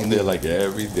bit of an idea. I'm there like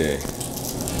every day.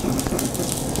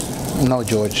 No,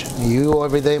 George. You go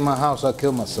every day in my house, I'll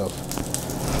kill myself.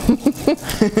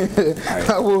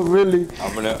 I will really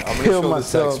I'm gonna kill show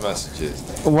myself. the text messages.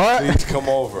 What? Please come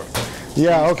over.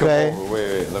 Yeah, Please okay. Come over.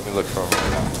 Wait, let me look for him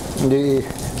right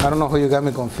now. I don't know who you got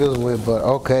me confused with, but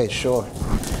okay, sure.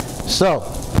 So,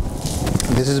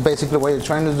 this is basically what you're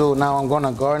trying to do. Now I'm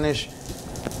gonna garnish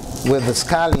with the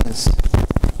scallions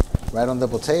right on the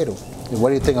potato. What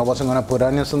do you think? I wasn't gonna put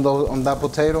onions on that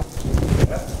potato?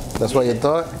 That's what you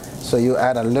thought? So you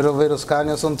add a little bit of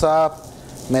scallions on top,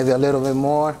 maybe a little bit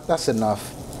more. That's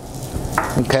enough.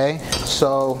 Okay,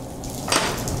 so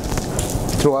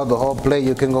throughout the whole plate,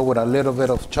 you can go with a little bit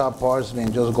of chopped parsley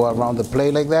and just go around the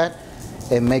plate like that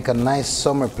and make a nice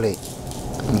summer plate.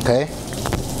 Okay,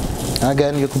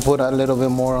 again, you can put a little bit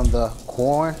more on the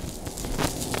corn.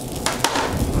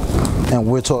 And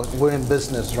we're in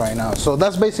business right now. So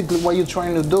that's basically what you're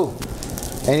trying to do.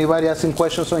 Anybody asking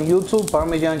questions on YouTube?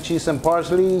 Parmesan cheese and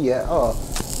parsley? Yeah. Oh,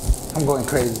 I'm going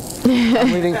crazy.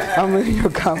 I'm reading your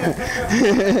comment.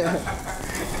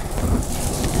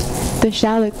 The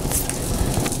shallots.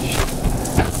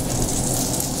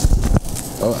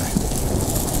 All right.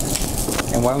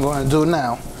 And what I'm going to do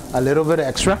now, a little bit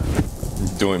extra.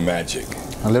 Doing magic.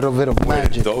 A little bit of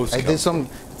magic. Those I did some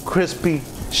crispy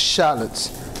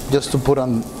shallots just to put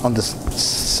on the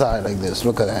side like this.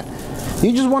 Look at that.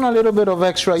 You just want a little bit of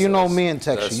extra. You know me and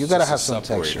texture. You gotta have some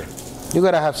texture. You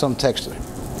gotta have some texture.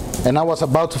 And I was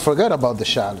about to forget about the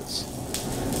shallots.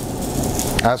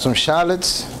 I have some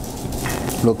shallots.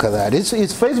 Look at that. Is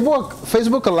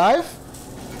Facebook alive?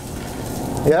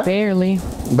 Yeah? Barely.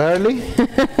 Barely?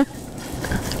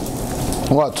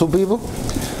 What, 2 people?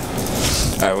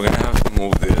 Alright, we're gonna have to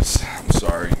move this. I'm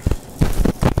sorry.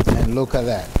 And look at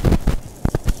that.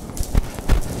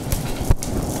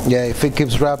 Yeah, if it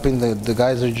keeps wrapping, the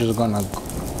guys are just gonna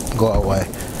go away.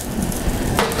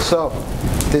 So,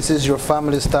 this is your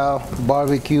family style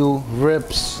barbecue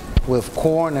ribs with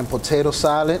corn and potato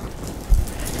salad.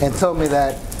 And tell me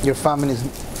that your family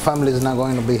is not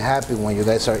going to be happy when you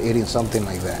guys are eating something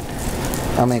like that.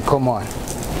 I mean, come on.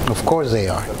 Of course they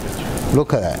are.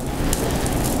 Look at that.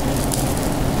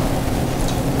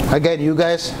 Again, you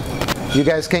guys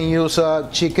can use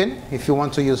chicken if you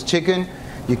want to use chicken.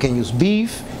 You can use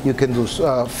beef. You can do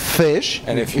fish.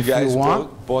 And if you guys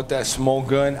bought that smoke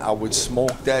gun, I would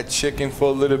smoke that chicken for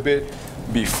a little bit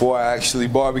before I actually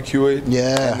barbecue it.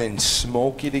 Yeah. And then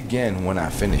smoke it again when I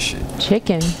finish it.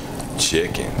 Chicken.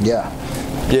 Chicken. Yeah.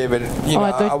 Yeah, but you know,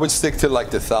 I would stick to like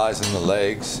the thighs and the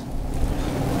legs.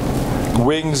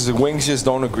 Wings just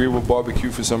don't agree with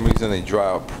barbecue for some reason. They dry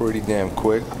out pretty damn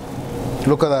quick.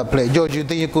 Look at that plate. George, you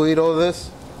think you could eat all this?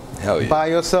 Hell yeah. By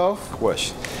yourself?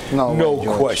 Question. No way,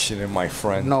 George. Questioning, my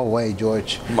friend. No way,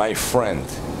 George. My friend.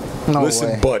 No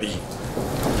Listen, way. buddy.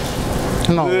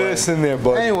 No way. Listen there,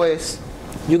 buddy. Anyways,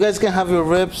 you guys can have your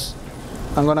ribs.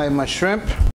 I'm gonna eat my shrimp.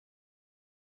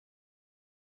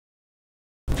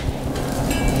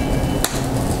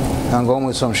 I'm going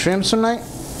with some shrimp tonight.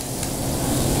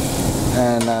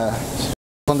 And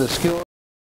on the skewer.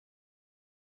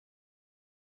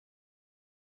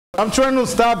 I'm trying to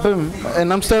stop him,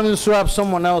 and I'm starting to swap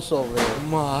someone else over here.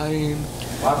 Mine.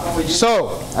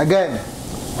 So, again,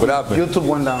 What happened? YouTube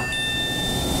went down.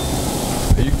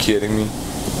 Are you kidding me?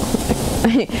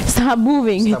 Stop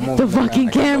moving the fucking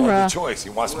No camera. other choice. He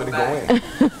wants me to go in.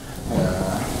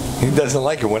 He doesn't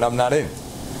like it when I'm not in.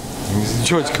 He says,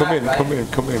 George, come in.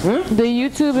 The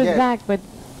YouTube is back, but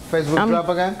Facebook drop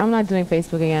again? I'm not doing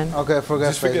Facebook again. Okay,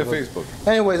 Just forget Facebook.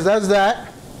 Anyways, that's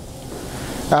that.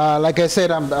 Like I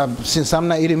said, since I'm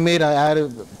not eating meat, I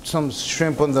added some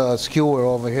shrimp on the skewer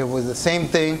over here with the same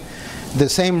thing, the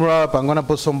same rub. I'm gonna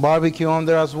put some barbecue on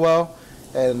there as well,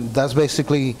 and that's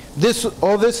basically this.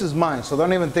 All this is mine, so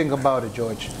don't even think about it,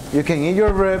 George. You can eat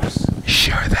your ribs.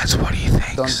 Sure, that's what he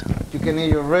thinks. You can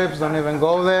eat your ribs. Don't even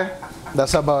go there.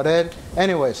 That's about it.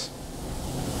 Anyways,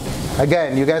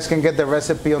 again, you guys can get the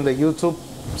recipe on the YouTube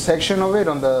section of it,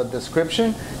 on the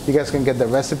description. You guys can get the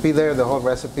recipe there. The whole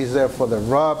recipe is there for the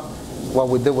rub, what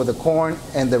we did with the corn,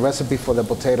 and the recipe for the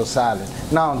potato salad.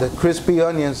 Now, the crispy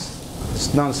onions,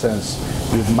 it's nonsense.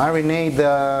 You marinate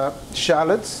the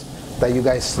shallots that you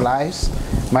guys slice,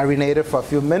 marinate it for a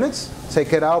few minutes,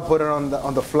 take it out, put it on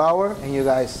the flour, and you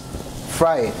guys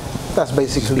fry it. That's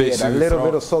basically it. A little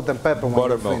bit of salt and pepper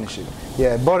when you finish it.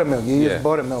 Yeah, buttermilk. You use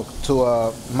buttermilk to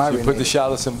marinate. So you put the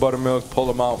shallots in buttermilk, pull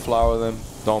them out, flour them,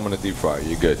 throw them in the deep fryer.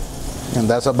 You're good. And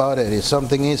that's about it. It's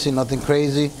something easy, nothing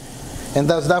crazy. And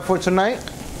that's that for tonight.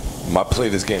 My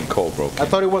plate is getting cold, bro. I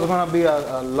thought it was going to be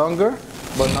a longer,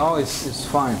 but no, it's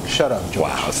fine. Shut up, George.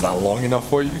 Wow, it's not long enough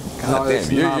for you? God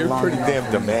damn, you're pretty damn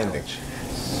demanding.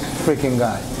 Freaking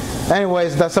guy.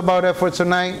 Anyways, that's about it for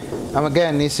tonight.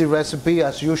 Again, easy recipe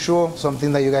as usual.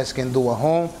 Something that you guys can do at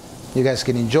home. You guys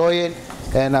can enjoy it.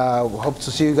 And hope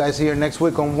to see you guys here next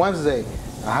week on Wednesday.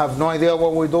 I have no idea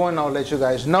what we're doing. I'll let you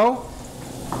guys know.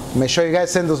 Make sure you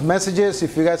guys send us messages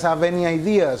if you guys have any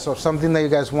ideas or something that you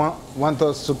guys want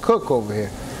us to cook over here.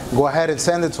 Go ahead and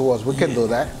send it to us. We can do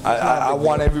that. I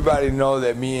want everybody to know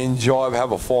that me and Joy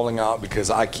have a falling out because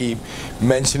I keep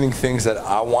mentioning things that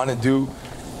I want to do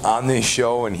on this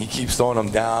show, and he keeps throwing them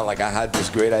down. Like I had this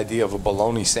great idea of a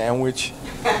bologna sandwich.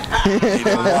 He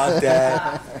didn't want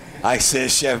that. I said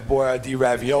Chef Boyardee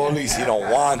raviolis. He don't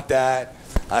want that.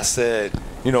 I said,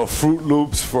 you know, Fruit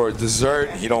Loops for dessert.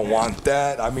 He don't want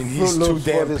that. I mean, he's too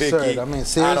damn picky. I mean,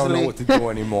 seriously. I don't know what to do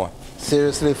anymore.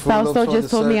 Seriously, Fruit Loops Fausto for just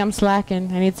told dessert. me I'm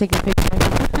slacking. I need to take a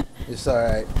picture. It's all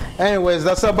right. Anyways,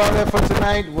 that's about it for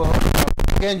tonight. Well,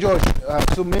 again, George,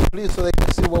 zoom in, please, so they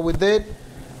can see what we did.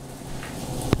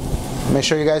 Make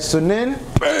sure you guys tune in.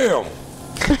 Bam!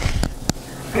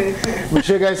 Make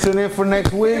sure you guys tune in for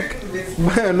next week.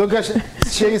 Look at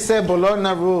Shane said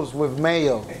bologna rules with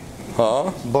mayo.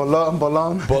 Huh? Bologna.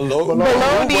 Bologna. Bologna.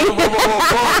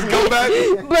 Go back.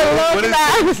 What did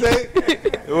it say?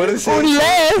 What did it say?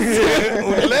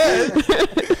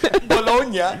 Unless.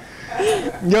 Bologna.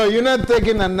 Yo, you're not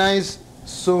taking a nice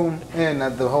zoom in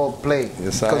at the whole plate.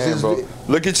 Yes, I am, bro.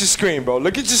 Look at your screen, bro.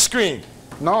 Look at your screen.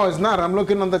 No, it's not. I'm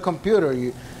looking on the computer.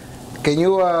 Can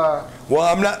you well,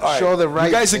 I'm not. All right. show the right?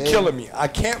 You guys are killing me. I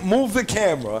can't move the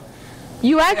camera.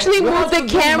 You actually moved the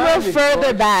camera magic,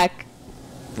 further back.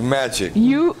 Magic.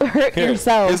 You hurt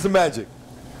yourself. Here's the magic.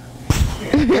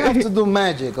 You have to do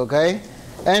magic, okay?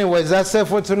 Anyways, that's it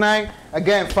for tonight.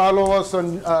 Again, follow us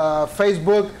on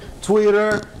Facebook,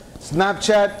 Twitter,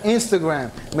 Snapchat,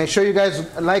 Instagram. Make sure you guys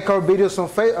like our videos on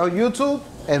YouTube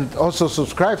and also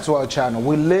subscribe to our channel.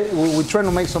 We're trying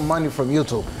to make some money from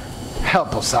YouTube.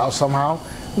 Help us out somehow.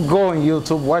 Go on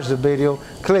YouTube, watch the video,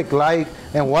 click like,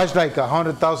 and watch like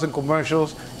 100,000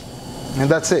 commercials, and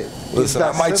that's it. Listen,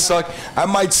 I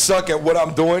might suck at what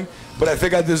I'm doing, but I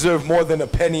think I deserve more than a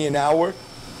penny an hour.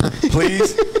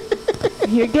 Please.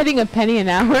 You're getting a penny an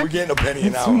hour? We're getting a penny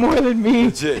an hour. It's more than me.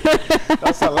 Legit.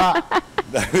 That's a lot.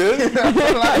 That is? That's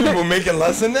a lot. People making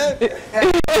less than that?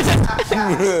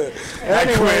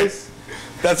 Anyways,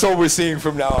 that's all we're seeing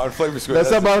from now on. Flavor Square.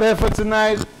 That's about it for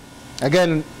tonight.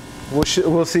 Again,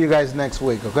 we'll see you guys next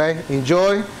week, okay?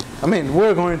 Enjoy. I mean,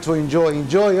 we're going to enjoy.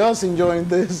 Enjoy us enjoying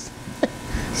this.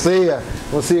 See ya.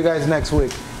 We'll see you guys next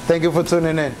week. Thank you for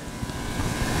tuning in.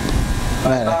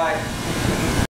 Bye.